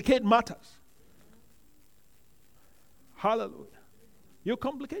complicate matters. Hallelujah. You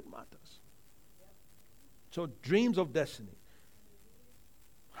complicate matters. So dreams of destiny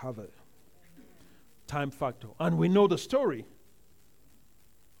have a time factor. And we know the story.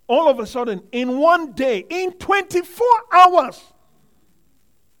 All of a sudden, in one day, in 24 hours,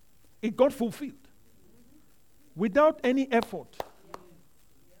 it got fulfilled. Without any effort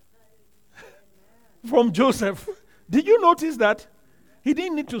from Joseph. Did you notice that? He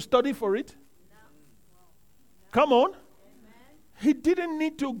didn't need to study for it. Come on. He didn't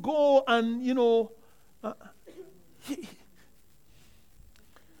need to go and,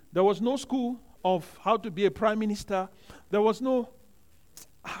 there was no school of how to be a prime minister. There was no,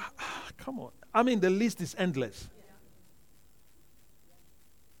 come on. I mean, the list is endless.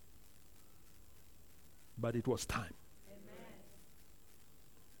 But it was time. Amen.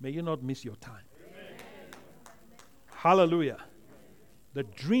 May you not miss your time. Amen. Hallelujah. The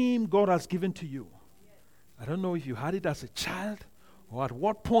dream God has given to you. I don't know if you had it as a child or at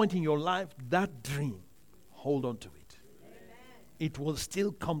what point in your life, that dream, hold on to it. Amen. It will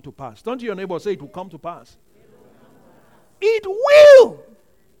still come to pass. Don't your neighbor say it will come to pass? It will.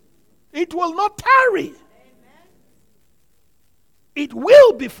 It will not tarry. Amen. It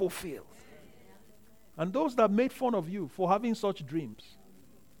will be fulfilled. And those that made fun of you for having such dreams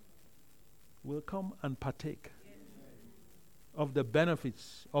will come and partake of the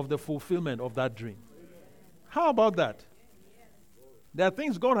benefits of the fulfillment of that dream. How about that? There are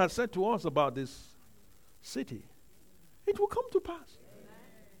things God has said to us about this city. It will come to pass.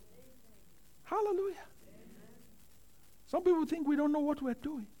 Hallelujah. Some people think we don't know what we're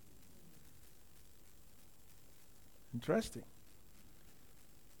doing. Interesting.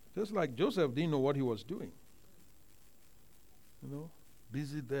 Just like Joseph didn't know what he was doing.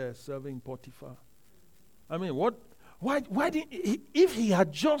 Busy there serving Potiphar. I mean, why didn't he, if he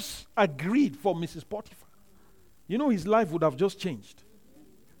had just agreed for Mrs. Potiphar, his life would have just changed.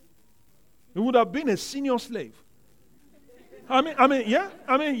 He would have been a senior slave.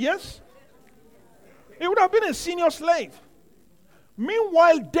 Yes. He would have been a senior slave.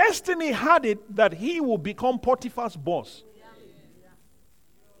 Meanwhile, destiny had it that he would become Potiphar's boss.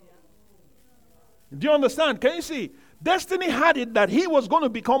 Do you understand? Can you see? Destiny had it that he was going to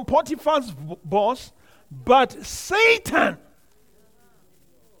become Potiphar's boss, but Satan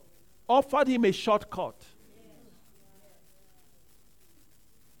offered him a shortcut.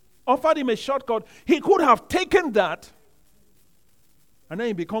 He could have taken that, and then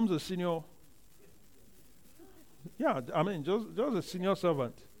he becomes a senior. Just a senior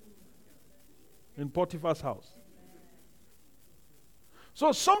servant in Potiphar's house.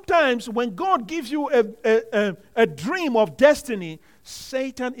 So sometimes when God gives you a dream of destiny,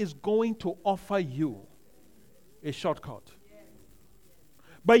 Satan is going to offer you a shortcut.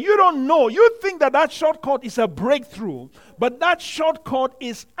 But you don't know. You think that shortcut is a breakthrough, but that shortcut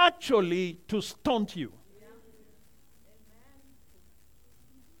is actually to stunt you.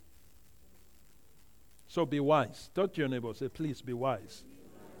 So be wise. Talk to your neighbor. Say, please be wise.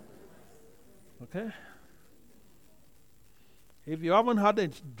 Okay? If you haven't had a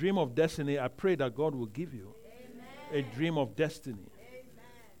dream of destiny, I pray that God will give you a dream of destiny.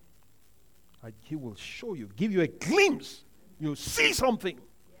 He will show you, give you a glimpse. You'll see something.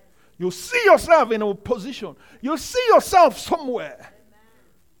 You'll see yourself in a position. You'll see yourself somewhere.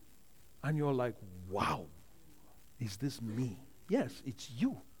 And you're like, wow, is this me? Yes, it's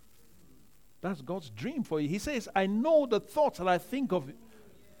you. That's God's dream for you. He says, I know the thoughts that I think of you.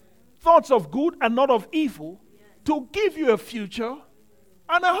 Thoughts of good and not of evil, to give you a future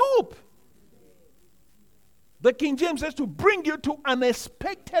and a hope. The King James says to bring you to an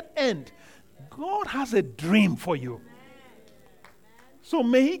expected end. God has a dream for you. So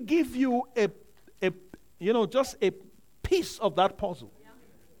may He give you just a piece of that puzzle.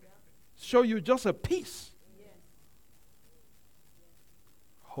 Show you just a piece.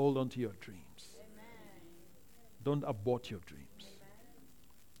 Hold on to your dreams. Don't abort your dreams.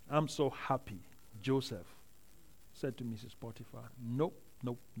 I'm so happy Joseph said to Mrs. Potiphar, no.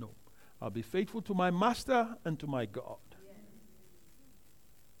 I'll be faithful to my master and to my God.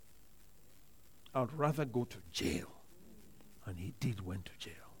 I'd rather go to jail. And he went to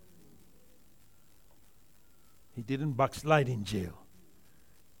jail. He didn't backslide in jail.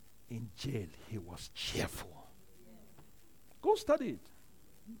 In jail, he was cheerful. Go study it.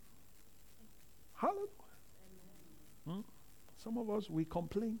 Hallelujah. Some of us, we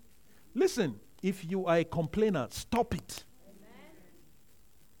complain. Listen, if you are a complainer, stop it.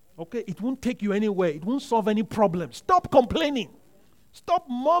 Okay? It won't take you anywhere. It won't solve any problem. Stop complaining. Stop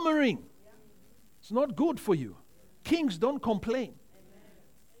murmuring. It's not good for you. Kings don't complain.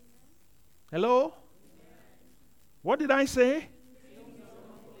 Hello? What did I say?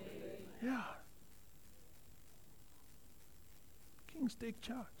 Yeah. Kings take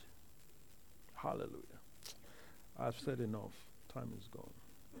charge. Hallelujah. I've said enough. Time is gone.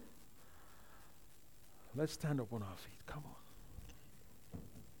 Let's stand up on our feet. Come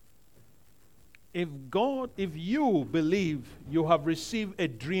on. If you believe you have received a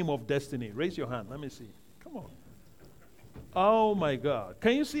dream of destiny, raise your hand. Let me see. Come on. Oh my God.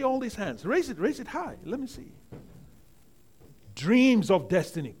 Can you see all these hands? Raise it high. Let me see. Dreams of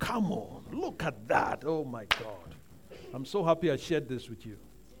destiny. Come on. Look at that. Oh my God. I'm so happy I shared this with you.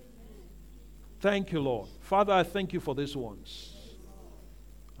 Thank you, Lord. Father, I thank you for these ones.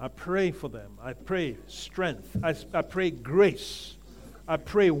 I pray for them. I pray strength. I pray grace. I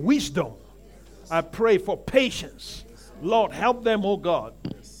pray wisdom. I pray for patience. Lord, help them, oh God.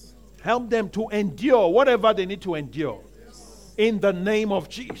 Help them to endure whatever they need to endure. In the name of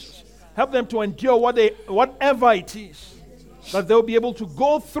Jesus. Help them to endure whatever it is. That they'll be able to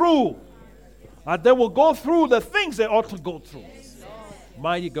go through. That they will go through the things they ought to go through.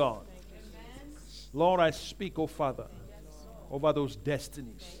 Mighty God. Lord, I speak, oh Father, over those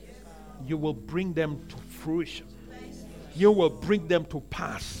destinies. You will bring them to fruition. You will bring them to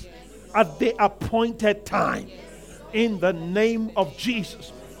pass at the appointed time. In the name of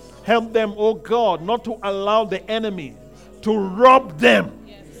Jesus. Help them, oh God, not to allow the enemy to rob them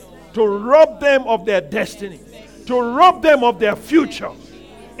of their destiny, to rob them of their future.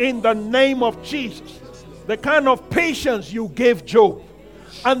 In the name of Jesus. The kind of patience you gave Job,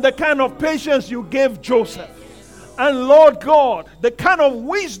 and the kind of patience you gave Joseph, and Lord God, the kind of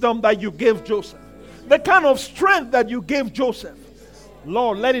wisdom that you gave Joseph, the kind of strength that you gave Joseph,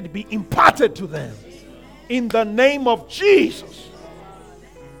 Lord, let it be imparted to them. In the name of Jesus.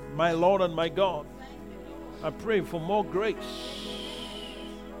 My Lord and my God, I pray for more grace.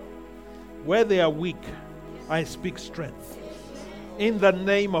 Where they are weak, I speak strength. In the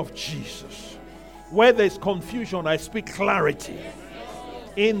name of Jesus. Where there is confusion, I speak clarity.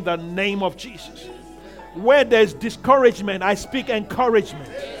 In the name of Jesus. Where there is discouragement, I speak encouragement.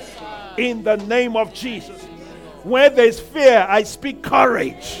 In the name of Jesus. Where there is fear, I speak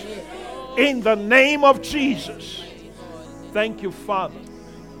courage. In the name of Jesus. Thank you, Father.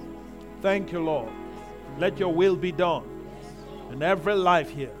 Thank you, Lord. Let your will be done in every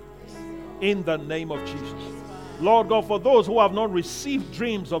life here. In the name of Jesus. Lord God, for those who have not received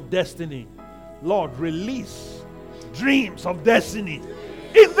dreams of destiny, Lord, release dreams of destiny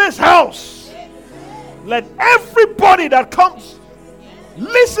in this house. Let everybody that comes,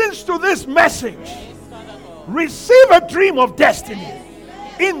 listens to this message, receive a dream of destiny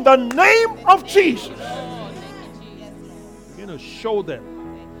in the name of Jesus. Begin to show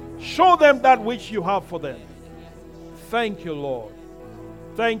them that which you have for them. Thank you, Lord.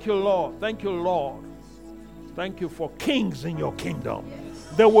 Thank you, Lord. Thank you, Lord. Thank you for kings in your kingdom.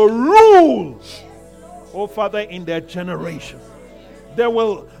 They will rule, oh Father, in their generation. They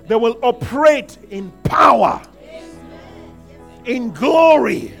will operate in power, in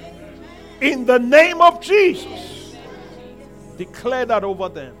glory, in the name of Jesus. Declare that over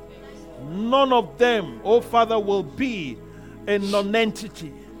them. None of them, oh Father, will be a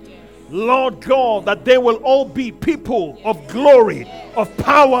non-entity. Lord God, that they will all be people of glory, of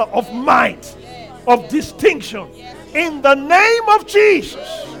power, of might, of distinction. In the name of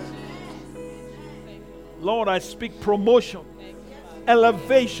Jesus. Lord, I speak promotion,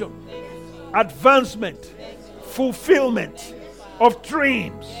 elevation, advancement, fulfillment of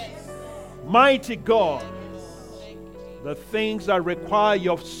dreams. Mighty God, the things that require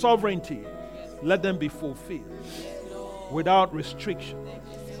your sovereignty, let them be fulfilled without restriction.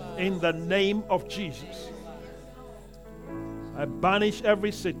 In the name of Jesus. I banish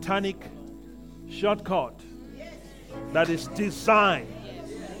every satanic shortcut that is designed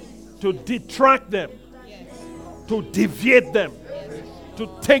to detract them, to deviate them, to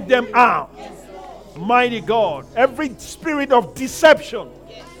take them out. Mighty God, every spirit of deception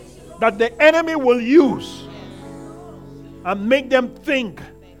that the enemy will use and make them think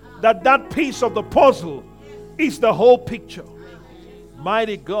that that piece of the puzzle is the whole picture.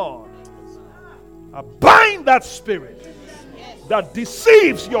 Mighty God, I bind that spirit that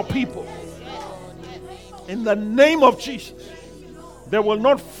deceives your people. In the name of Jesus, they will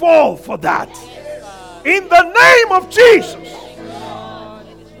not fall for that. In the name of Jesus.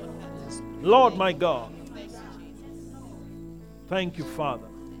 Lord my God, thank you, Father.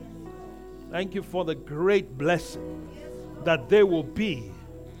 Thank you for the great blessing that they will be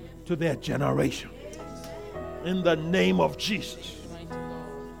to their generation. In the name of Jesus.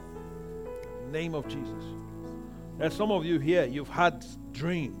 Name of Jesus. There's some of you here, you've had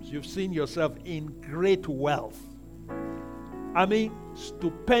dreams. You've seen yourself in great wealth. I mean,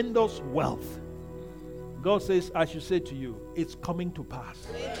 stupendous wealth. God says, I should say to you, it's coming to pass.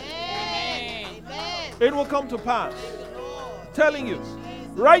 Amen. Amen. It will come to pass. Telling you,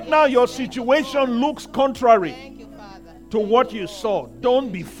 right now your situation looks contrary Thank you, Father. to what you saw.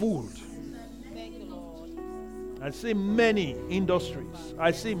 Don't be fooled. Thank you, Lord. I see many industries.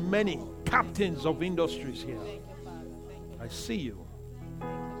 I see many captains of industries here. Thank you, Father. Thank you. I see you.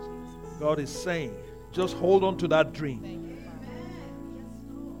 God is saying, just hold on to that dream. Thank you, Father.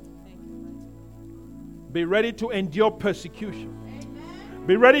 Thank you, Be ready to endure persecution.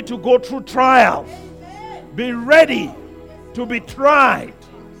 Be ready to go through trials. Be ready to be tried.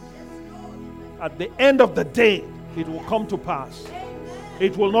 At the end of the day, it will come to pass.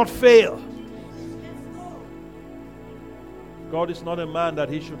 It will not fail. God is not a man that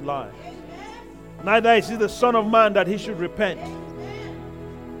he should lie. Neither is he the son of man that he should repent.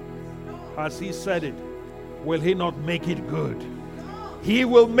 As he said it, will he not make it good? He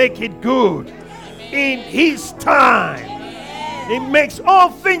will make it good in his time. He makes all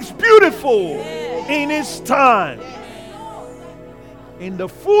things beautiful in his time. In the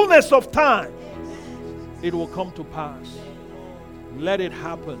fullness of time, it will come to pass. Let it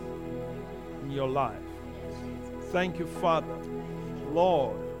happen in your life. Thank you, Father.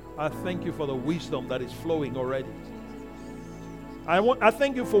 Lord, I thank you for the wisdom that is flowing already. I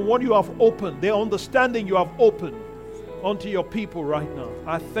thank you for what you have opened, the understanding you have opened unto your people right now.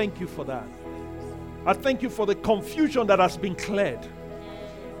 I thank you for that. I thank you for the confusion that has been cleared.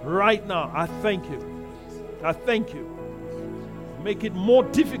 Right now, I thank you. I thank you. Make it more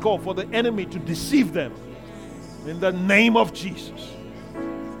difficult for the enemy to deceive them. In the name of Jesus.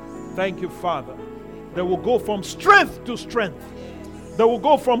 Thank you, Father. They will go from strength to strength. They will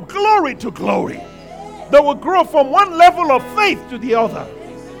go from glory to glory. They will grow from one level of faith to the other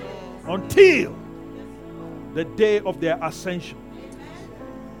until the day of their ascension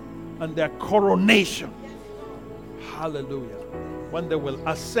and their coronation. Hallelujah. When they will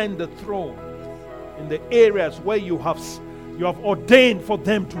ascend the throne in the areas where you have ordained for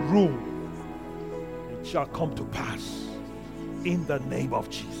them to rule, it shall come to pass in the name of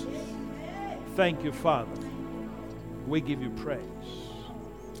Jesus. Thank you, Father. We give you praise.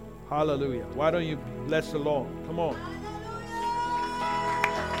 Hallelujah. Why don't you bless the Lord? Come on.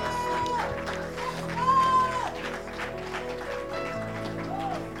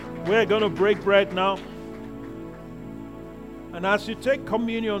 We're going to break bread now. And as you take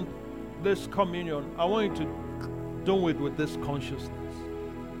communion, this communion, I want you to do it with this consciousness.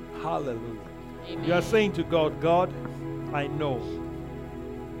 Hallelujah. Amen. You are saying to God, God, I know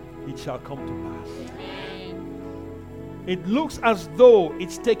it shall come to pass. Amen. It looks as though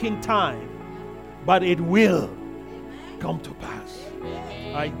it's taking time, but it will come to pass.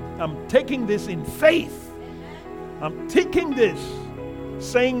 I am taking this in faith. I'm taking this,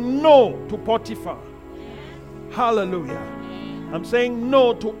 saying no to Potiphar. Hallelujah. I'm saying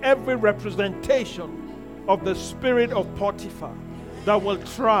no to every representation of the spirit of Potiphar that will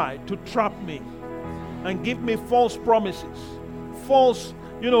try to trap me and give me false promises, false,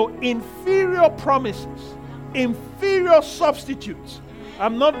 inferior promises, inferior substitutes.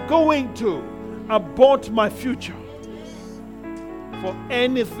 I'm not going to abort my future for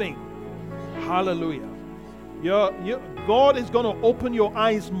anything. Hallelujah. God is going to open your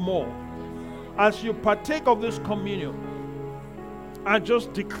eyes more. As you partake of this communion, I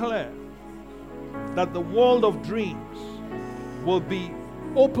just declare that the world of dreams will be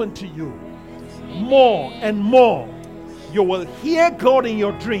open to you more and more. You will hear God in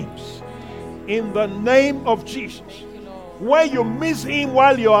your dreams in the name of Jesus. Where you miss him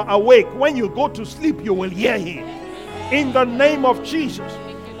while you are awake, when you go to sleep, you will hear him in the name of Jesus.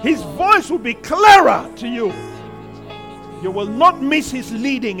 His voice will be clearer to you. You will not miss his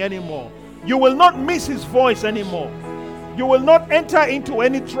leading anymore. You will not miss his voice anymore. You will not enter into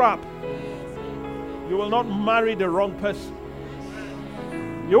any trap. You will not marry the wrong person.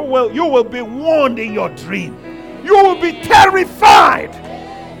 You will be warned in your dream. You will be terrified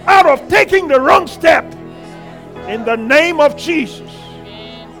out of taking the wrong step in the name of Jesus.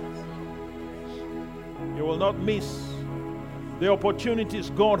 You will not miss the opportunities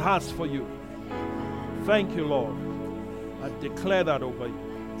God has for you. Thank you, Lord. I declare that over you.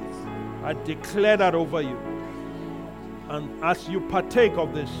 I declare that over you. And as you partake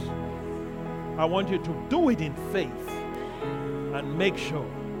of this, I want you to do it in faith and make sure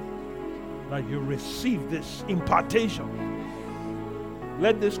that you receive this impartation.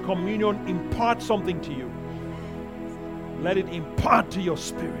 Let this communion impart something to you. Let it impart to your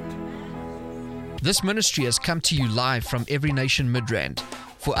spirit. This ministry has come to you live from Every Nation Midrand.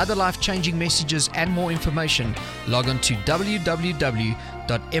 For other life-changing messages and more information, log on to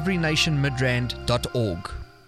www.everynationmidrand.org.